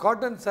தெரிஞ்சு ஒரு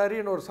காட்டன்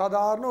சாரின்னு ஒரு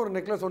சாதாரண ஒரு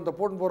நெக்லஸ் ஒன்று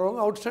போட்டு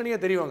போகிறவங்க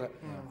அவுட்ஸ்டாண்டிங்காக தெரியுங்க.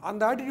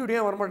 அந்த ஆட்டிடியூட்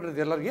ஏன்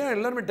வரமாட்டேங்குது எல்லாரும்? ஏன்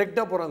எல்லாருமே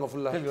டெக்டாக போகிறாங்க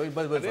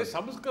ஃபுல்லாக?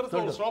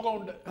 சமஸ்கிருதம் ஸ்லோகம்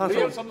உண்டு,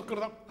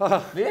 சமஸ்கிருதம்.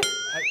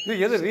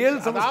 எது ரியல்?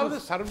 அதாவது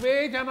சர்வே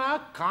ஜனா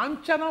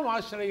காஞ்சனம்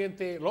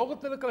ஆசிரியத்தே.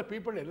 லோகத்தில் இருக்கிற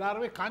பீப்புள்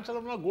எல்லாருமே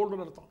காஞ்சனம்னா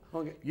கோல்டு அர்த்தம்.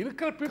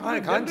 இருக்கிற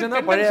பீப்புள்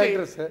காஞ்சனா பழைய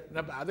அட்ரஸ்,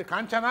 அது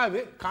காஞ்சனா,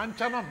 அது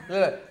காஞ்சனம்.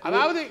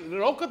 அதாவது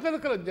லோகத்தில்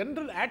இருக்கிற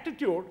ஜெனரல்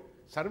ஆட்டிடியூட்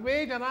சர்வே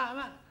ஜனா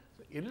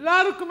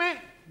எல்லாருக்குமே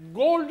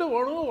கோல்டு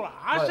வேணும் ஒரு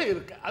ஆசை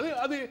இருக்கு. அது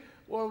அது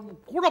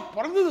கூட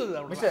பிறந்தது.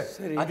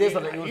 அதே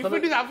சொல்ல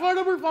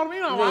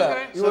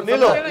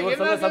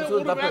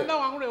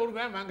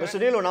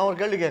நான் ஒரு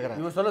கேள்வி கேட்கறேன்.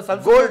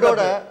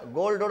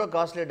 கோல்டோட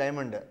காஸ்ட்லி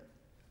டைமண்ட்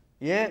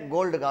ஏன்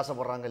கோல்டுக்கு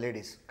ஆசைப்படுறாங்க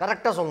லேடிஸ்?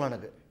 கரெக்டா சொல்லணும்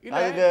எனக்கு.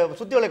 அதுக்கு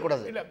சுத்தி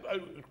வளைக்கூடாது. இல்ல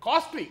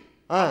காஸ்ட்லி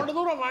அவ்வளவு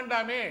தூரம்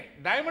வேண்டாமே,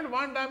 டைமண்ட்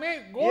வேண்டாமே,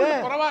 கோல்டு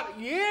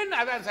பரவாயில்ல. ஏன்?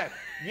 அதான் சார்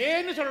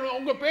ஏன்னு சொல்லணும்.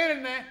 உங்க பேர்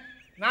என்ன?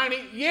 நானி.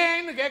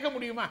 ஏன்னு கேட்க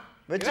முடியுமா?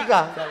 வெச்சுக்கா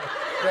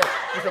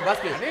மிஸ்டர்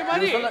பாஸ்கி, அதே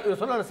மாதிரி இவ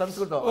சொன்னாரு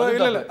சமஸ்கிருதம்.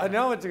 இல்ல இல்ல அது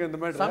ஞாபகம் வச்சுங்க. இந்த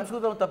மேட்டர்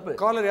சமஸ்கிருதம் தப்பு.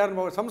 காலர் யாரு?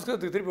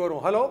 சமஸ்கிருதத்துக்கு திருப்பி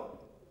வருவோம். ஹலோ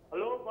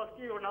ஹலோ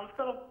பாஸ்கி,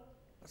 நமஸ்காரம்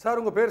சார்.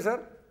 உங்க பேர்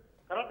sir?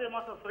 Karate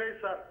master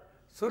Suresh sir.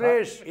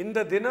 Suresh, இந்த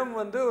தினம்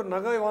வந்து ஒரு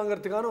நகை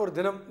வாங்குறதுக்கான ஒரு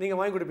தினம். நீங்க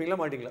வாங்கி கொடுப்பீங்களா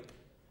மாட்டீங்களா?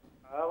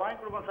 வாங்கி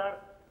கொடுப்போம் சார்.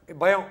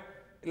 பயம்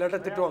இல்லாட்டா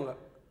திட்டுவாங்க?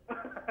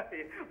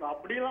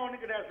 அப்படியெல்லாம்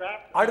ஒன்றும் கிடையாது சார்.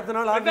 அடுத்த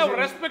நாள்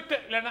ஒரு ரெஸ்பெக்ட்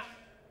இல்லைன்னா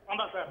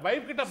ஆமா சார்.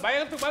 வைஃப் கிட்ட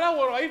பயத்துக்கு மேல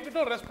ஒரு வைஃப் கிட்ட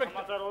ஒரு ரெஸ்பெக்ட்.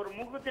 ஆமா சார். ஒரு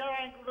முகத்தையா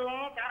வாங்கி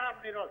கொடுக்கலாம் தாரா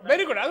பண்ணிடுவோம்.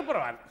 Very good. அது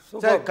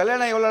பரவாயில்ல. சார்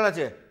கல்யாணம் எவ்வளவு நாள்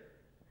ஆச்சு?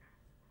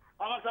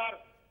 ஆமா சார்.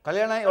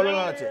 கல்யாணம் எவ்வளவு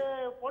நாள் ஆச்சு?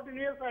 14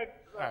 இயர்ஸ்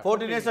ஆயிடுச்சு.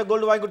 14 இயர்ஸ்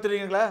கோல்டு வாங்கி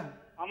கொடுத்துறீங்களா?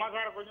 ஆமா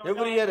சார். கொஞ்சம்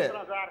எவ்ரி இயர்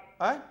சார்.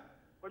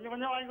 கொஞ்சம்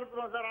கொஞ்சம் வாங்கி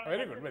கொடுத்துருவோம் sir.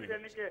 Very good very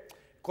good.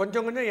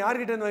 கொஞ்சம் கொஞ்சம்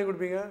யார்கிட்ட இருந்து வாங்கி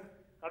கொடுப்பீங்க?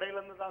 கடையில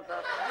இருந்து தான்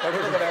சார்.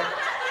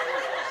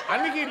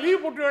 அன்னைக்கு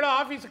லீவ் போட்டுவேடா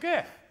ஆபீஸ்க்கு?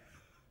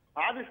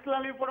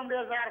 ஆபீஸ்க்குலாம் லீவ் போட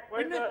முடியாது சார்.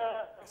 போயிட்டு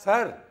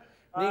சார்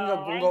நீங்க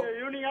உங்க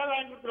ஈவினிங்காவது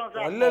வாங்கி கொடுத்துருவோம்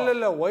சார்.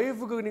 இல்ல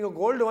ஒய்ஃபுக்கு நீங்க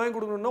கோல்டு வாங்கி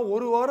கொடுக்கணும்னா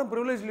ஒரு வாரம்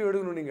ப்ரிவிலேஜ் லீவ்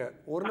எடுக்கணும். நீங்க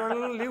ஒரு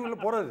நாள் லீவ் உள்ள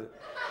போறது.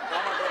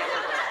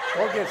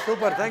 Okay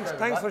super.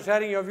 Thanks for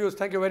sharing your views.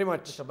 Thank you very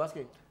much.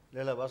 பாஸ்கே.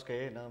 இல்லை பாஸ்கே,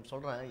 நான்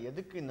சொல்கிறேன்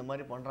எதுக்கு இந்த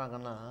மாதிரி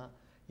பண்ணுறாங்கன்னா,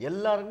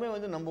 எல்லாருக்குமே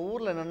வந்து நம்ம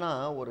ஊரில் என்னென்னா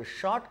ஒரு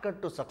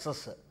ஷார்ட்கட் டு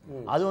சக்ஸஸ்,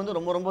 அது வந்து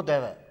ரொம்ப ரொம்ப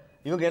தேவை.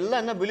 இவங்க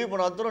எல்லாம் என்ன பிலீவ்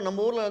பண்ணுறாங்க, நம்ம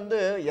ஊரில் வந்து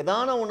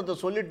எதான ஒன்றத்தை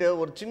சொல்லிட்டு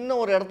ஒரு சின்ன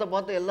ஒரு இடத்த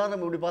பார்த்து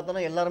எல்லாரும் இப்படி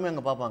பார்த்தோன்னா எல்லாருமே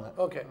அங்கே பார்ப்பாங்க.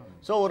 ஓகே.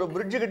 ஸோ ஒரு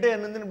பிரிட்ஜு கிட்டே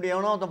இருந்து இப்படி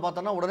எவனோ ஒருத்தன்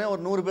பார்த்தோன்னா உடனே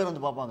ஒரு 100 பேர்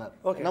வந்து பார்ப்பாங்க.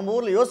 நம்ம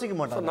ஊரில் யோசிக்க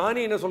மாட்டாங்க. நானி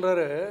என்ன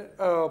சொல்றாரு,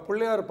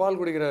 பிள்ளையார் பால்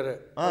குடிக்கிறாரு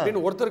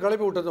அப்படின்னு ஒருத்தர்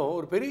கிளப்பி விட்டதும்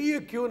ஒரு பெரிய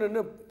கியூ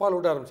நின்று பால்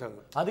விட்ட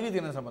ஆரம்பிச்சாங்க.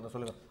 அதுக்கு என்ன சம்பந்தம்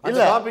சொல்லுங்க?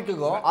 இல்ல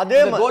டாபிக்குக்கும்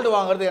அதே கோல்டு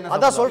வாங்குறது என்ன?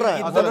 அதான்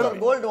சொல்றேன்.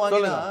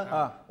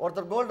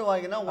 ஒருத்தர் கோல்டு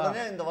வாங்கினா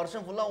உடனே இந்த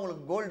வருஷம் ஃபுல்லா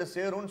உங்களுக்கு கோல்டு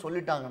சேரும்னு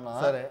சொல்லிட்டாங்கன்னா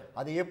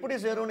அது எப்படி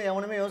சேரும்னு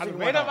எவனுமே யோசிக்க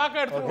மாட்டாங்க.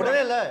 உடனே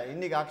இல்ல,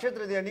 இன்னைக்கு அக்ஷய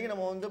திருதி அன்னைக்கு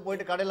நம்ம வந்து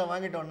போயிட்டு கடையில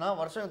வாங்கிட்டோம்னா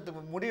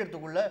வருஷத்துக்கு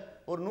முடியறதுக்குள்ள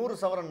ஒரு 100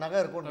 சவரன் நகை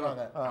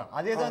இருக்கும்ன்றாங்க.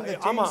 அதேதான் இந்த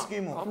செயின்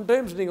ஸ்கீம்.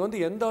 சம்டைம்ஸ் நீங்க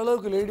வந்து எந்த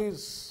அளவுக்கு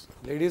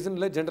லேடிஸ்ன்னு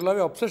இல்லை,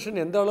 ஜென்ரலாகவே அப்சஷன்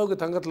எந்த அளவுக்கு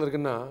தங்கத்தில்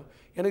இருக்குன்னா,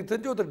 எனக்கு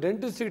தெரிஞ்ச ஒருத்தர்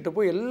டென்டிஸ்ட் கிட்ட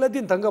போய்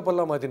எல்லாத்தையும் தங்க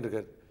பல்லா மாற்றிட்டு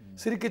இருக்காரு.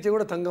 சிரிக்கச்சே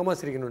கூட தங்கமாக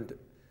சிரிக்கணும்ட்டு.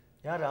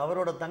 யார்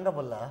அவரோட தங்க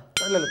பல்லா?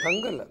 இல்லை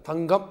தங்கம் இல்லை,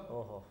 தங்கம்.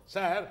 ஓஹோ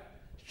சார்,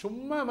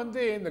 சும்மா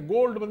வந்து இந்த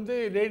கோல்டு வந்து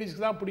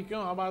லேடிஸ்க்கு தான்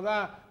பிடிக்கும், அவள்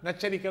தான்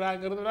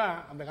நச்சரிக்கிறாங்கிறதுலாம்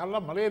அந்த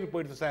காலம்லாம் மலையேறி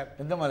போயிடுது சார்.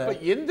 எந்த மலை?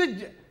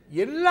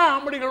 எல்லா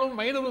ஆம்படிகளும்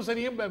மைனரும்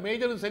சரி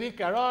மேஜரும் சரி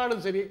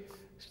கிழவாடும் சரி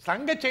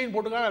தங்க செயின்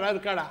போட்டுக்காக எல்லாம்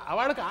இருக்காடா.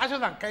 அவளுக்கு ஆசை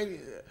தான், கை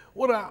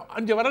ஒரு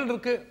 5 விரல்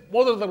இருக்கு,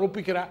 மோதிரத்தை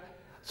ஒப்பிக்கிறா.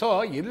 ஸோ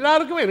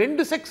எல்லாருக்குமே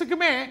 2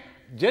 செக்ஸுக்குமே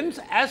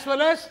gents as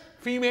well as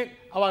female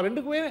அவள்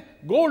 2க்குமே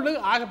கோல்டு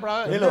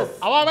ஆகப்படாது.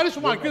 அவள் மாதிரி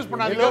சும்மா அக்யூஸ்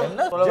பண்ணாதீங்க.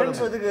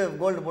 ஜென்ஸ் எதுக்கு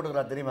கோல்டு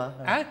போட்டுக்கிறா தெரியுமா?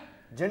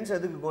 ஜென்ஸ்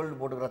எதுக்கு கோல்டு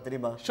போட்டுக்கிறா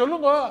தெரியுமா?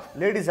 சொல்லுங்க.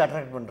 லேடிஸ்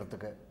அட்ராக்ட்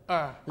பண்றதுக்கு.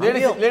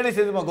 லேடிஸ்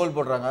எதுமா கோல்டு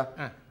போடுறாங்க?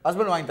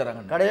 ஹஸ்பண்ட் வாங்கி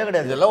தராங்க. கிடையவே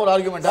கிடையாது. இதெல்லாம் ஒரு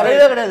ஆர்குமெண்ட்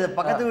கிடையாது.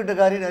 பக்கத்து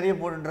வீட்டுக்காரி நிறைய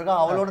போட்டுட்டு இருக்கா,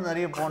 அவளோட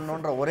நிறைய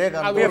போடணுன்ற ஒரே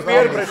காரணம்.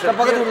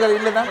 பக்கத்து வீட்டுக்காரி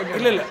இல்லைன்னா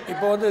இல்லை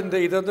இப்போ வந்து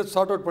இதை வந்து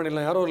சார்ட் அவுட்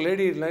பண்ணிடலாம். யாரோ ஒரு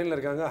லேடி லைன்ல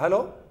இருக்காங்க. Hello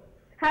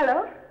hello.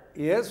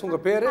 எஸ், உங்க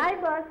பேரு? Hi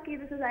Bhaski,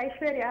 this is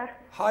Aishwarya.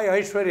 Hi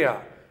Aishwarya.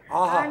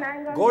 ஆஹா,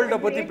 கோல்ட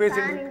பத்தி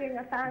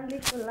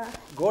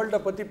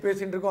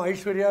பேசிட்டு இருக்கோம்.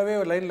 ஐஸ்வர்யாவே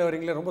ஒரு லைன்ல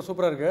வரீங்களே, ரொம்ப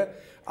சூப்பரா இருக்கு.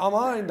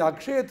 ஆமா, இந்த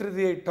அக்ஷய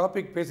திருதியை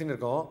டாபிக் பேசிட்டு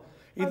இருக்கோம்.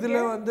 இதுல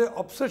வந்து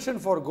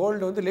அப்சஷன் ஃபார்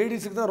கோல்டு வந்து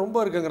லேடிஸ்க்கு தான் ரொம்ப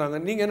இருக்குங்கறாங்க.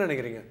 நீங்க என்ன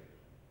நினைக்கிறீங்க?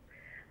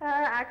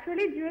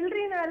 Actually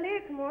ஜுவல்லரினாலே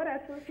it's more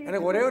associate.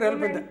 எனக்கு ஒரே ஒரு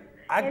ஹெல்ப்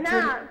இந்த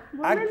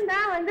women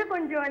தான் வந்து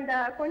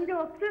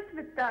கொஞ்சம் obsessed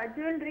with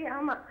jewelry.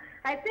 ஆமா,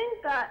 I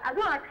think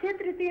அதுவும் அக்ஷய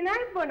திருதினா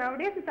இப்போ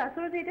nowadays it's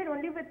associated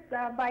only with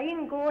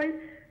buying gold.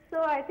 So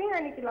I think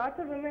அன்னைக்கு lots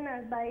of women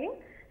are buying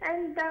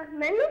and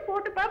men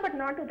போட்டுப்பா, but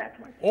not to that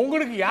much.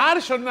 உங்களுக்கு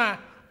யார் சொன்னா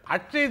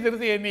அக்ஷய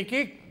திருதி அன்னைக்கு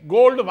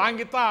கோல்டு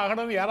வாங்கித்தான்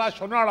ஆகணும்னு யாராவது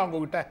சொன்னாலும்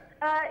உங்ககிட்ட?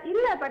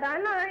 இல்ல, பட்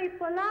ஆனா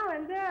இப்போலாம்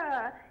வந்து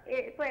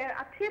இப்போ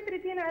அக்ஷய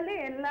திருதினாலே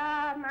எல்லா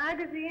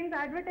மேகசின்ஸ்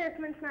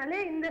அட்வர்டைஸ்மெண்ட்ஸ்னாலே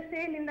இந்த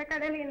சேல், இந்த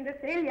கடையில இந்த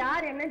சேல்,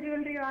 யார் என்ன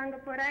ஜுவல்லரி வாங்க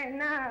போறா,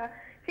 என்ன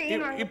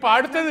செயின் வாங்க. இப்போ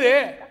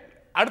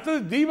அடுத்தது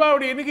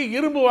தீபாவளி அன்னைக்கு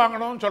இரும்பு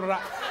வாங்கணும்னு சொல்றா,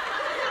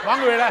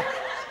 வாங்குவேடா?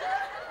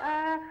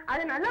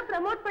 அது நல்லா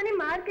ப்ரோமோட் பண்ணி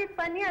மார்க்கெட்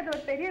பண்ணி அது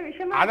ஒரு பெரிய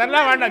விஷயமா.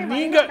 அதெல்லாம் வேண்டாம்.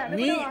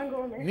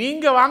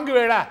 நீங்க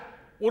வாங்குவேடா?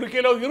 1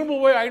 கிலோ இரும்பு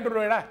போய் வாங்கிட்டு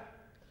வருவேடா?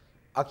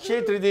 அக்ஷய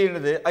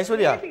திருதின்றது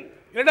ஐஸ்வர்யா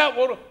இல்லடா,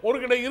 ஒரு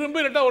கிலோ இரும்பு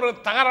இல்லடா ஒரு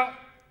தகரம்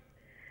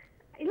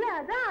இல்ல.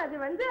 அதான் அது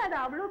வந்து அது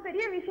அவ்வளவு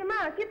பெரிய விஷயமா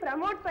ஆக்கி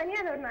ப்ரோமோட் பண்ணி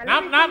அது ஒரு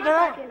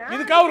நல்ல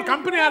இதுக்காக ஒரு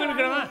கம்பெனி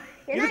ஆரம்பிக்கணுமா?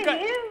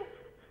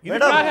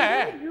 இதுக்காக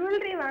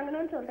ஜுவல்லரி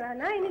வாங்கணும்னு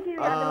சொல்றானா, இன்னைக்கு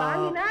அது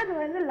வாங்கினா அது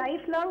வந்து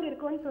லைஃப் லாங்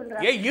இருக்கும்னு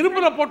சொல்றாங்க. ஏய்,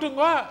 இரும்புல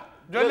போட்டுங்க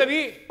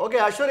ஜுவல்லரி. ஓகே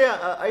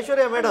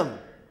ஐஸ்வர்யா மேடம்,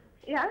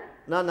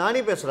 நான் நானி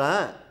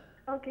பேசுறேன்.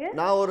 ஓகே.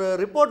 நான் ஒரு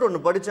ரிப்போர்ட்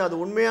ஒன்று படித்தேன், அது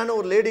உண்மையான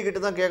ஒரு லேடி கிட்ட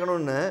தான்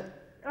கேட்கணும்னு.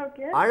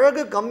 ஓகே.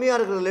 அழகு கம்மியாக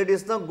இருக்கிற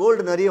லேடிஸ் தான்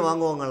கோல்டு நிறைய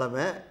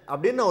வாங்குவாங்களாமே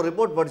அப்படின்னு நான் ஒரு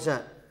ரிப்போர்ட்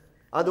படித்தேன்.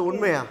 அது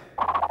உண்மையா?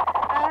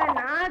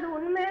 நான் அது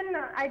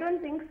உண்மைன்னு I don't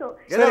think so.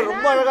 ஏன்னா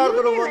ரொம்ப அழகா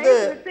இருக்கிறவங்க வந்து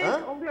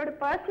உங்களோட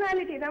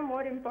பர்சனாலிட்டி தான்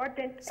மோர்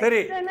இம்பார்ட்டன்ட்.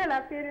 சரி, எக்ஸ்டர்னல்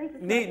அப்பியரன்ஸ்.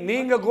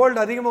 நீங்க கோல்டு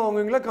அதிகமா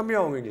வாங்குவீங்களா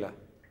கம்மியா வாங்குவீங்களா?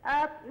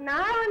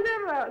 நான் வந்து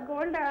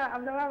கோல்ட்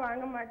அவ்வளவா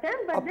வாங்க மாட்டேன்,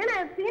 but then I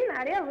have seen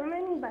நிறைய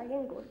women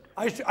buying gold.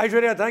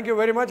 Aishwarya, thank you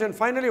very much. And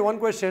finally one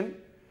question.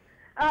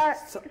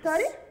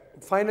 Sorry?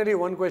 Finally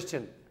one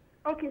question.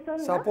 Okay,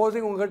 sorry.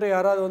 Supposing உங்ககிட்ட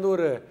யாராவது வந்து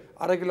ஒரு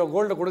 1/2 கிலோ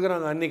கோல்டு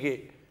கொடுக்குறாங்க அன்னைக்கு,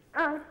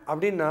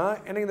 அப்படின்னா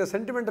எனக்கு இந்த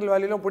சென்டிமெண்டல்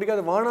வேல்யூலாம்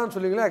பிடிக்காது வானான்னு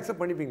சொல்லுவீங்களா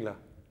அக்செப்ட் பண்ணிப்பீங்களா?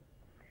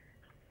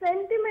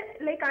 சென்டிமெண்ட்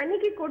லைக்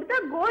அன்னைக்கு கொடுத்தா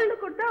கோல்டு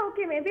கொடுத்தா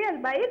ஓகே மேபி அது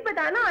பை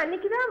பட் ஆனா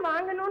அன்னைக்கு தான்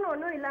வாங்கணும்னு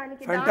ஒண்ணும் இல்ல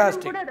அன்னைக்கு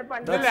நான் கூட அத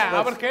பண்றேன். இல்ல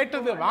அவர்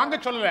கேட்டது வாங்க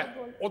சொல்லல.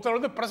 ஒருத்தர்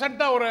வந்து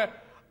பிரசன்ட்டா ஒரு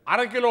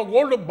 1/2 கிலோ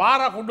கோல்டு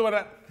பாரா கொண்டு வர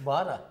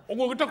பாரா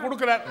உங்ககிட்ட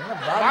கொடுக்குறார்.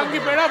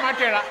 வாங்கி போடா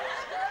மாட்டேடா?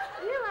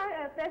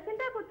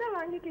 பிரசன்ட்டா கொடுத்தா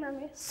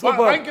வாங்கிக்கலாமே.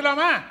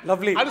 வாங்கிக்கலாமா?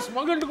 லவ்லி. அது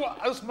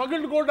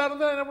ஸ்மகிள்டு கோல்டா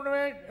இருந்தா என்ன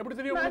பண்ணுவேன்? எப்படி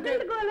தெரியும் உங்களுக்கு?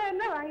 ஸ்மகிள்டு கோல்டா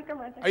இருந்தா வாங்கிக்க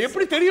மாட்டேன்.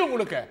 எப்படி தெரியும்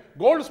உங்களுக்கு?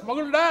 கோல்டு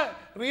ஸ்மகிள்டா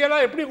ரியலா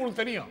எப்படி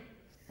உங்களுக்கு தெரியும்?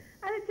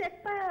 அது செக்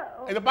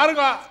இத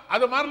பாருங்க,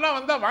 அது மாதிரிலாம்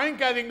வந்தா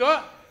வாங்கிக்காதீங்க.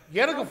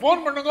 எனக்கு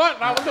ஃபோன் பண்ணுங்க,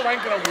 நான் வந்து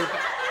வாங்கிக்கிறேன் உங்களுக்கு.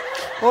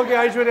 Okay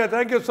Aishwarya,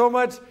 thank you so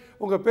much.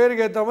 உங்க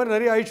பேருக்கு ஏத்த மாதிரி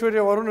நிறைய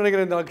ஐஸ்வர்யா வரும்னு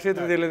நினைக்கிறேன் இந்த அக்ஷய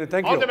திருதியில இருந்து.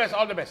 Thank you.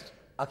 All the best.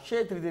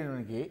 Akshaya Tritiya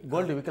இன்னைக்கு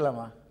கோல்டு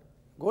விக்கலாமா?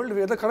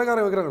 கோல்டு ஏதோ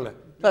கடைக்காரங்க விக்கிறாங்களே.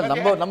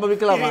 நம்ம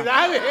விக்கலாமா?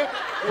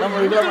 நம்ம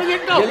விக்கலாமா?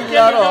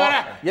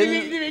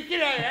 இது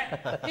விக்கிறாங்க,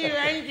 இது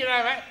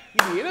வாங்கிக்கிறாங்க.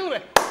 இது ஏதோ ஒரு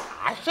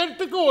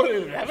அசட்டுக்கு ஒரு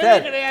ரெவென்யூ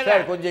கிடையாது.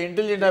 சார் கொஞ்சம்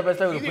இன்டெலிஜென்ட்டா பேச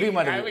உங்களுக்கு புரிய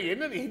மாட்டேங்குது.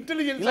 என்ன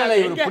இன்டெலிஜென்ஸ்? இல்ல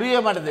இவருக்கு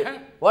புரிய மாட்டேங்குது.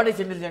 What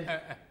is intelligent?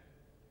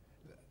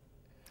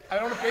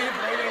 அதோட பேர்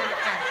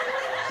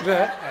இல்லை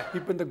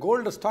இப்போ இந்த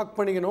கோல்டை ஸ்டாக்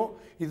பண்ணிக்கணும்,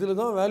 இதில்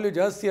தான் வேல்யூ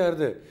ஜாஸ்தியாக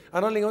இருக்குது.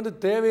 அதனால் நீங்கள் வந்து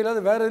தேவையில்லாத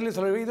வேறு எதுலையும்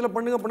சொல்ல இதில்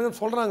பண்ணுங்கன்னு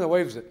சொல்கிறாங்க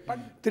ஒய்ஃப்ஸ்.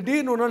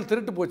 திடீர்னு ஒரு நாள்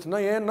திருட்டு போச்சுன்னா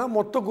ஏன்னா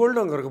மொத்த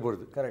கோல்டு அங்கே இருக்க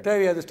போகுது.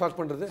 தேவையாது ஸ்டாக்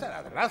பண்ணுறது.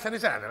 அதெல்லாம் சரி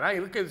சார், அதெல்லாம்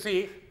இருக்குது. சி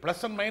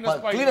ப்ளஸ் அண்ட்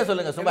மைனஸ் கிளியரா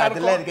சொல்லுங்க. சும்மா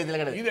அதெல்லாம் இருக்கு,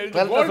 இதெல்லாம்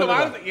கிடையாது.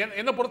 கோல்டு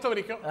என்ன பொறுத்த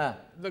வரைக்கும்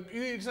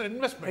இது இட்ஸ்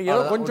இன்வெஸ்ட்மெண்ட்.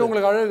 ஏதோ கொஞ்சம்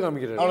உங்களுக்கு அழகு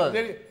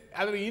காமிக்கிறேன்.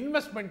 அது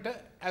investment,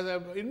 as a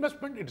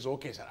investment it's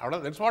okay sir.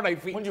 That's what I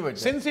feel.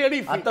 Sincerely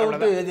feel.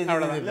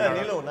 இல்ல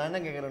நீலோ நான் என்ன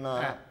கேக்குறேன்னா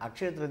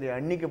அக்ஷய திருதியை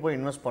அன்னைக்கு போய்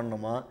இன்வெஸ்ட்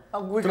பண்ணனுமா?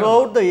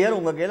 throughout the year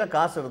உங்க கையில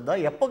காசு இருந்தா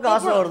எப்ப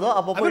காசு வருதோ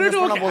அப்ப போய்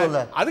இன்வெஸ்ட் பண்ண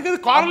போறல. அதுக்கு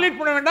கோரிலேட்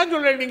பண்ண வேண்டாம்னு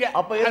சொல்றீங்க நீங்க.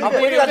 அப்ப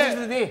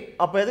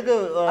எதுக்கு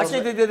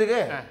அக்ஷய திருதி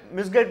எதுக்கு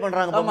மிஸ்கைட்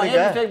பண்றாங்க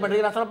பப்ளிக்? மிஸ்கைட்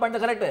பண்றீங்க. நான் சொல்ல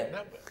பாயிண்ட் கரெக்ட்.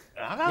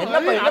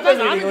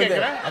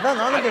 அதான்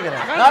நானும்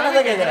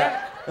கேக்குறேன்.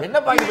 என்ன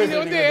பாயிண்ட்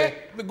பேசுறீங்க? வந்து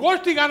இந்த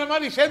கோஷ்டி கான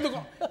மாதிரி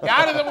சேர்ந்துக்கும்.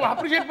 யார் இத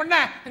அப்ரிஷியேட் பண்ண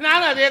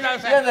நானும் அதே தான்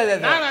சார்.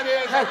 நான் அதே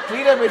தான்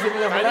கிளியரா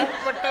பேசுறீங்க.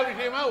 தனிப்பட்ட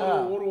விஷயமா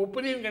ஒரு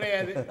ஒபினியன்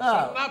கிடையாது.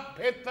 சொன்னா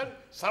பேத்தன்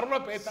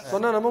சர்வ பேத்தன்.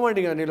 சொன்னா நம்ப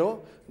மாட்டீங்க நீலோ.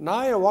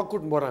 நாயை வாக்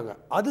அவுட் போறாங்க,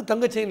 அது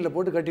தங்க செயின்ல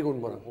போட்டு கட்டி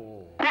கொண்டு போறாங்க.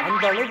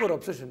 அந்த அளவுக்கு ஒரு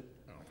அப்சஷன்.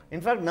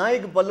 இன்ஃபேக்ட்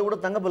நாய்க்கு பல்லு கூட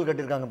தங்க பல்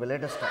கட்டிருக்காங்க இப்போ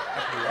லேட்டஸ்டா.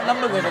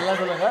 நம்ம இதெல்லாம்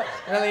சொல்லுங்க.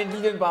 என்னால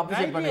இன்டெலிஜென்ட்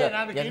அப்ரிஷியேட் பண்ணுங்க.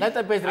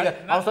 என்னத்த பேசுறீங்க?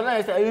 அவ சொன்னா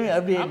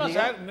அப்படி ஆமா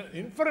சார்,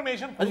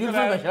 இன்ஃபர்மேஷன்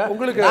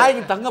உங்களுக்கு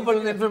நாய்க்கு தங்க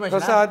பல் information.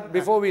 Prasad,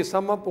 before we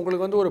some அப்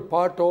உங்களுக்கு வந்து ஒரு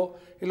பாட்டோ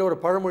இல்ல ஒரு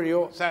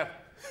பழமொழியோ சார்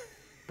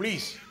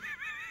ப்ளீஸ்.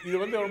 இது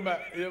வந்து ரொம்ப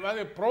இது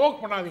வந்து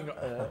ப்ரோவோக் பண்ணாதீங்க.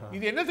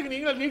 இது என்னத்துக்கு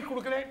நீங்க லீட்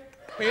கொடுக்கறேன்?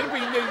 இப்போ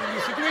இந்த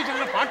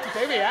சிச்சுவேஷன்ல பாட்டு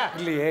தேவையா?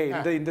 இல்லையே.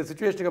 இந்த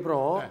சிச்சுவேஷனுக்கு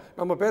அப்புறம்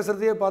நம்ம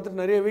பேசுறதையே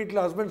பார்த்துட்டு நிறைய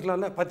வீட்டில்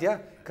ஹஸ்பண்ட்ஸ்லாம் பாத்தியா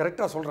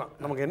கரெக்டாக சொல்கிறான்,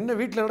 நமக்கு என்ன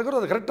வீட்டில் நடக்கிறோ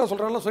அதை கரெக்டாக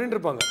சொல்கிறான்லாம் சொல்லிட்டு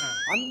இருப்பாங்க.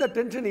 அந்த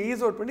டென்ஷன்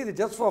ஈஸ் அவுட் பண்ணி இது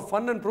just for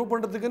fun and prove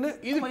பண்ணுறதுக்குன்னு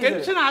இது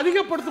டென்ஷன்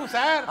அதிகப்படுத்தும்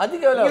சார்.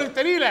 உங்களுக்கு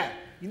தெரியல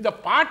இந்த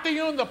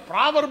பாட்டையும் இந்த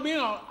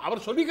ப்ராவர்பையும்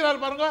அவர்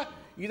சொல்லிக்கிறார் பாருங்க.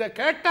 இதை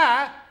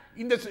கேட்டால்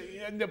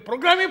இந்த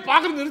ப்ரோக்ராமே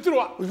பார்க்கறது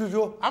நிறுத்திடுவா.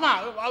 ஐயோ ஆமா,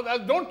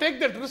 டோன்ட்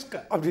டேக் தட் ரிஸ்க்.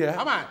 அப்படியே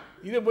ஆமா,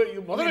 இது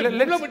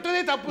முதல்ல விட்டதே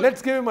தப்பு.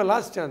 Let's give him a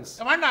last chance.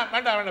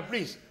 வேண்டாம்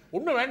ப்ளீஸ்.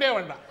 ஒன்றும்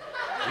வேண்டாம்.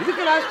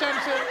 இதுக்கு லாஸ்ட்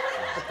சான்ஸ்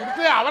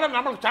கொடுத்து அவரை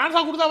நம்மளுக்கு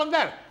சான்ஸாக கொடுத்தா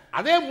வந்தார்.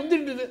 அதே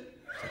முந்திட்டுது.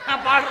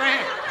 நான்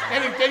பாடுறேன்,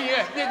 எனக்கு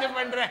தெரியும், இது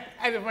பண்ணுறேன்,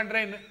 அது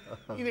பண்ணுறேன்னு.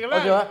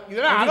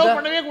 இதெல்லாம் அலோவ்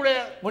பண்ணவே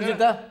கூடாது.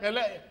 முடிஞ்சுதா?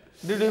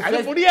 அது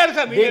முடியாது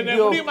சார்.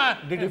 முடியுமா?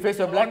 Did you face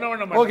a block?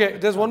 Okay,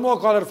 there's one more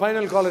caller,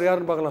 final caller.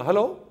 யாருன்னு பார்க்கலாம்.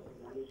 ஹலோ.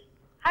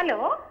 ஹலோ.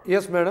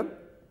 Yes madam.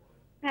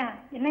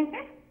 என்னங்க?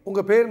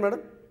 உங்க பேர்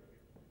மேடம்?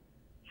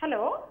 ஹலோ.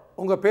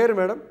 உங்க பேர்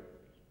மேடம்?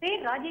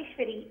 பேர்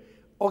ராஜேஸ்வரி.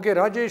 ஓகே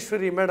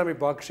ராஜேஸ்வரி மேடம்,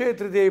 இப்போ அக்ஷய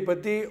திருதியை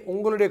பத்தி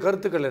உங்களுடைய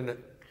கருத்துக்கள் என்ன?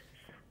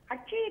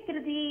 அக்ஷய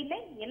திருதியில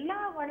எல்லா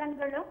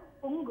வளங்களும்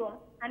பொங்கும்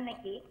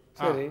அன்னைக்கு.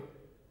 சரி,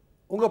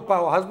 உங்க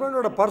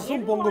ஹஸ்பண்டோட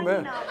பர்சும் பொங்குமே.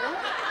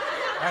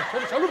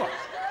 சொல்லுங்க.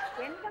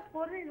 எந்த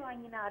பொருள்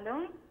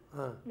வாங்கினாலும்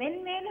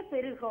மென்மேல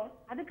பெருகும்.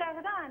 அதுக்காக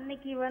தான்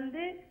அன்னைக்கு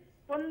வந்து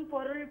பொன்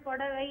பொருள்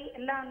புடவை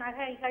எல்லாம்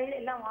நகைகள்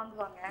எல்லாம்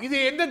வாங்குவாங்க. இது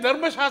எந்த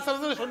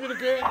தர்மசாஸ்திரத்துல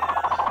சொல்லிருக்கு?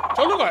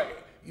 சொல்லுங்க.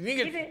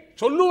 நீங்க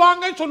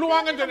சொல்லுவாங்கன்னு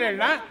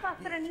சொன்னீங்கன்னா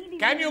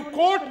கேன் யூ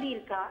கோட்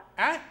இருக்கா?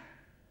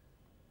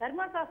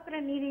 தர்மசாஸ்திர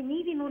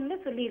நீதி நூல்ல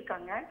சொல்லி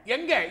இருக்காங்க.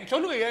 எங்க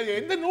சொல்லுங்க,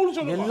 எந்த நூல்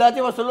சொல்லுங்க?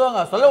 எல்லாத்தையும்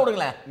சொல்லுவாங்க, சொல்ல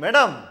விடுங்களேன்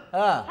மேடம்.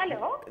 ஹலோ.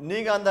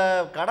 நீங்க அந்த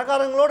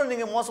கடைக்காரங்களோட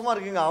நீங்க மோசமா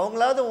இருக்கீங்க.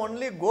 அவங்களாவது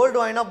ஒன்லி கோல்டு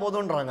வாங்கினா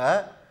போதும்ன்றாங்க.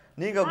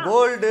 நீங்க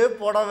கோல்டு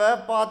புடவை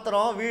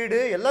பாத்திரம்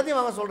வீடு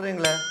எல்லாத்தையும் வாங்க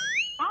சொல்றீங்களே.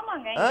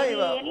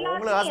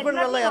 உங்களுக்கு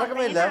ஹஸ்பண்ட் எல்லாம்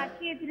இறக்கமே இல்ல.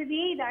 அக்ஷய திருதி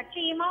இது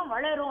அக்ஷயமா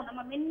வளரும்,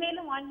 நம்ம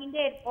மென்மேலும்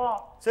வாங்கிட்டே இருப்போம்.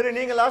 சரி,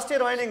 நீங்க லாஸ்ட்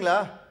இயர் வாங்கினீங்களா?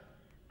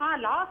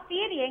 லாஸ்ட்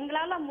இயர்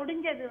எங்களால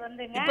முடிஞ்சது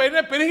வந்துங்க. இப்போ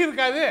என்ன பெருகி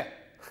இருக்காது?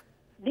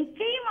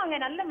 நிச்சயமாங்க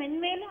நல்ல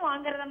மென்மேலும்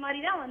வாங்குறத மாதிரி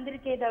தான்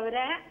வந்திருக்கே தவிர.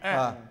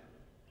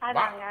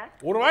 அதாங்க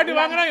ஒரு வாட்டி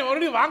வாங்கினா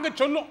மறுபடியும் வாங்க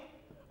சொல்லும்,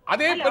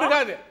 அதே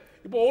பெருகாது.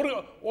 இப்போ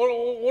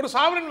ஒரு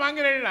சாவரன்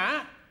வாங்குறேன்னா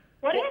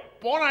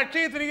போன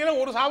அக்ஷய திருதியில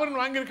ஒரு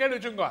சாவரன் வாங்கியிருக்கேன்னு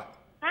வச்சுக்கோ.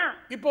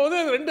 இப்போ வந்து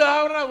 2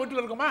 ஆவரணா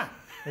வீட்டுல இருக்குமா?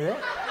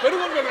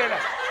 பெருகும்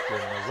சொல்றேன்.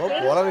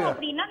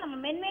 அப்படின்னா நம்ம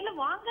மென்மேல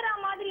வாங்குற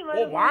மாதிரி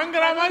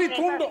வாங்குற மாதிரி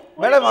தூண்டும்.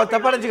 மேடம் அது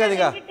தப்பா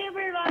நினைச்சுக்காதீங்க.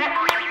 வெஜிடபிள் வாங்குற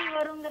மாதிரி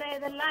வரும்ங்கற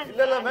இதெல்லாம்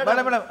இல்ல இல்ல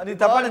மேடம் நீ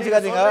தப்பா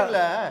நினைச்சுக்காதீங்க.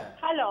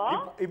 ஹலோ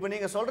இப்போ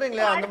நீங்க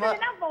சொல்றீங்களே அந்த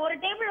மாதிரி ஒரு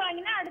டேபிள்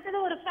வாங்கினா அடுத்து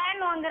ஒரு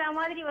ஃபேன் வாங்குற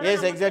மாதிரி வரும்.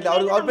 Yes exactly.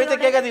 அவர் பேச்ச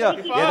கேட்காதீங்க.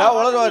 ஏதா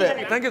உளறுவாரு.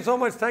 Thank you so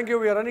much. Thank you.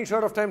 We are running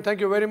short of time. Thank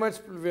you very much.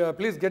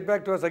 Please get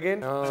back to us again.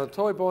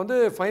 So இப்போ வந்து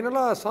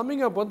ஃபைனலா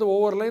சம்மிங் அப் வந்து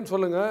ஓவர் லைன்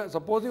சொல்லுங்க.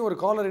 சப்போஸ் ஒரு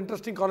காலர்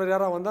இன்ட்ரஸ்டிங் காலர்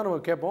யாரா வந்தா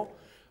நம்ம கேட்போம்.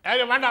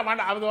 வேண்டாம்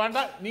அது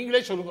வேண்டாம்,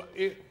 நீங்களே சொல்லுங்க.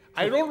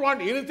 I don't want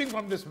anything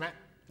from this man.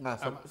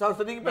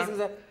 Sir நீங்க பேசுங்க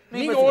சார்.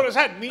 நீங்க ஒரு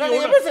சார்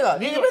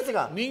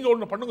நீங்க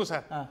ஒண்ணு பண்ணுங்க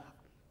சார்.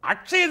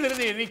 அட்சய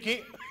திருதி இன்னைக்கு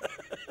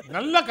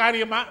நல்ல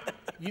காரியமா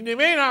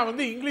இனிமே நான்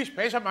வந்து இங்கிலீஷ்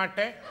பேச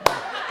மாட்டேன்,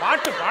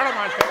 பாட்டு பாட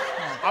மாட்டேன்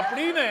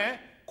அப்படின்னு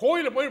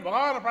கோயில போய்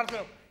பகவானை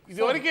பிரார்த்தனை. இது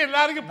வரைக்கும்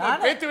எல்லாருக்கும்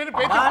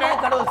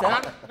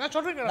நான்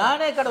சொல்றேன்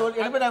நானே கடவுள்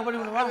என்ன நான்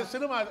பண்ணி விடுவா.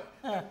 சினிமா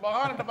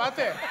பகவான்கிட்ட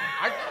பார்த்து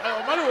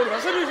மாதிரி ஒரு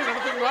ரெசல்யூஷன்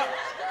நடத்துங்களா,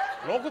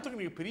 லோகத்துக்கு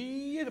நீங்க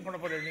பெரிய இது பண்ண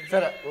போறீங்க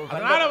சார்.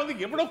 அதனால வந்து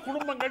எவ்வளவு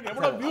குடும்பங்கள்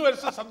எவ்வளவு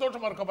வியூவர்ஸ்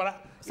சந்தோஷமா இருக்க போறா.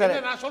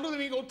 நான்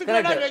சொல்றது நீங்க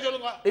ஒத்துக்கிறீங்களா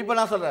சொல்லுங்க. இப்போ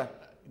நான் சொல்றேன்,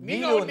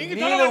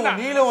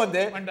 நீங்களும்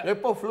வந்து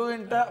எப்போ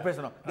ஃப்ளூயண்டா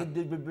பேசணும்,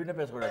 இப்படின்னு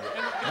பேசக்கூடாது.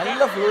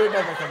 நல்ல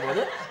ஃப்ளூயண்டா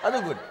பேசும்போது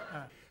அது குட்.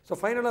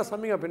 ஸோ ஃபைனலாக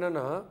சம்மிங் அப்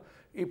என்னன்னா,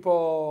 இப்போ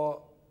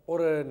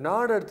ஒரு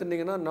நாடு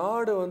எடுத்துட்டிங்கன்னா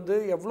நாடு வந்து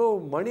எவ்வளோ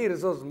மணி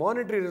ரிசோர்ஸ்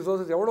மானிட்டரி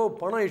ரிசோர்ஸஸ் எவ்வளோ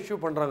பணம் இஷ்யூ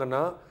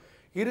பண்ணுறாங்கன்னா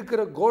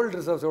இருக்கிற கோல்டு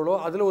ரிசர்வ்ஸ் எவ்வளோ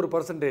அதில் ஒரு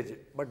பர்சன்டேஜ்.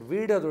 பட்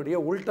வீடு அதோடைய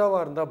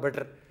உல்ட்டாவாக இருந்தால்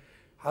பெட்டர்.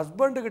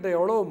 ஹஸ்பண்டுக்கிட்ட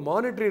எவ்வளோ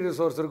மானிட்டரி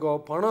ரிசோர்ஸ் இருக்கோ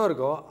பணம்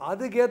இருக்கோ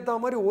அதுக்கேற்ற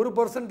மாதிரி ஒரு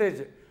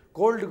பர்சன்டேஜ்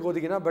கோல்டுக்கு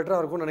ஒதுக்கினா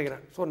பெட்டராக இருக்கும்னு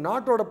நினைக்கிறேன். ஸோ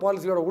நாட்டோட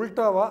பாலிசியோட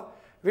உல்ட்டாவாக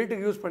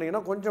வீட்டுக்கு யூஸ்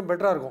பண்ணிங்கன்னா கொஞ்சம்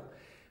பெட்டராக இருக்கும்.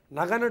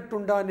 நகை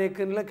நட்டுண்டா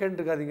நேக்குன்னுலாம்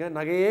கேட்டுருக்காதீங்க,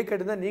 நகையே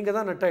கேட்டுதான் நீங்கள்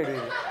தான்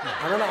நட்டாயிடுவீங்க.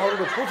 அதனால்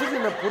அவரோட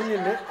பொசிஷனை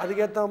புரிஞ்சுன்னு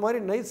அதுக்கேற்ற மாதிரி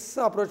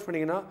நைஸாக அப்ரோச்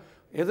பண்ணிங்கன்னா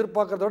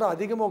எதிர்பார்க்கறதோட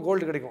அதிகமாக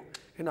கோல்டு கிடைக்கும்.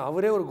 ஏன்னா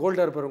அவரே ஒரு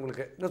கோல்டாக இருப்பார்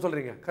உங்களுக்கு. என்ன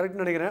சொல்கிறீங்க?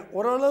 கரெக்ட் நினைக்கிறேன்.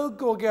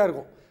 ஓரளவுக்கு ஓகேயா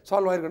இருக்கும்,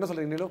 சால்வ் ஆயிருக்கும். என்ன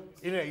சொல்கிறீங்க நீலும்?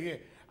 இல்லை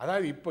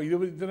அதாவது இப்போ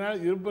இதனால்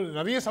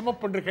நிறைய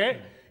சமப் பண்ணிருக்கேன்.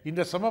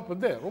 இந்த சமப்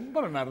வந்து ரொம்ப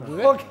நல்லா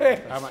இருந்தது. ஓகே,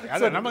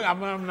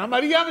 நம்ம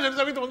அறியாமல் சில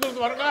சமயத்தை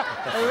வந்து வரங்க.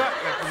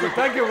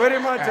 Thank you very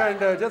much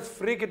and just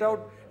freak it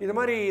out. இது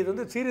மாதிரி இது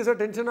வந்து சீரியஸாக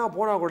டென்ஷனாக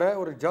போனால் கூட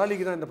ஒரு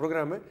ஜாலிக்கு தான் இந்த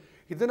ப்ரோக்ராமு.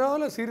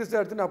 இதனால் சீரியஸாக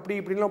எடுத்துன்னு அப்படி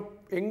இப்படிலாம்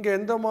எங்கே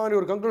எந்த மாதிரி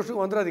ஒரு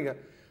கன்க்ளூஷனுக்கு வந்துடாதீங்க.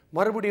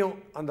 மறுபடியும்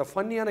அந்த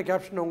ஃபன்னியான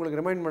கேப்ஷனை உங்களுக்கு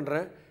ரிமைண்ட்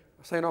பண்ணுறேன்.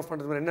 சைன் ஆஃப்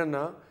பண்ணுறது மாதிரி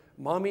என்னென்னா,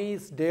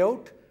 மாமிஸ் day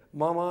out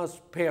மாமாஸ்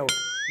pay out.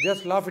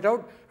 Just laugh it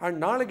out. And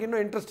நாளைக்கு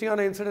இன்னும்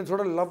இன்ட்ரெஸ்டிங்கான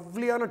இன்சிடென்ட்ஸோட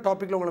லவ்லியான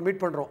டாப்பிக்கில் உங்களை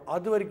மீட் பண்ணுறோம்.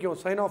 அது வரைக்கும்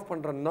சைன் ஆஃப்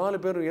பண்ணுற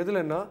 4 பேரும்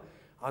எதுலன்னா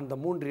அந்த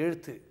 3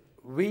 எழுத்து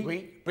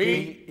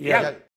VPL.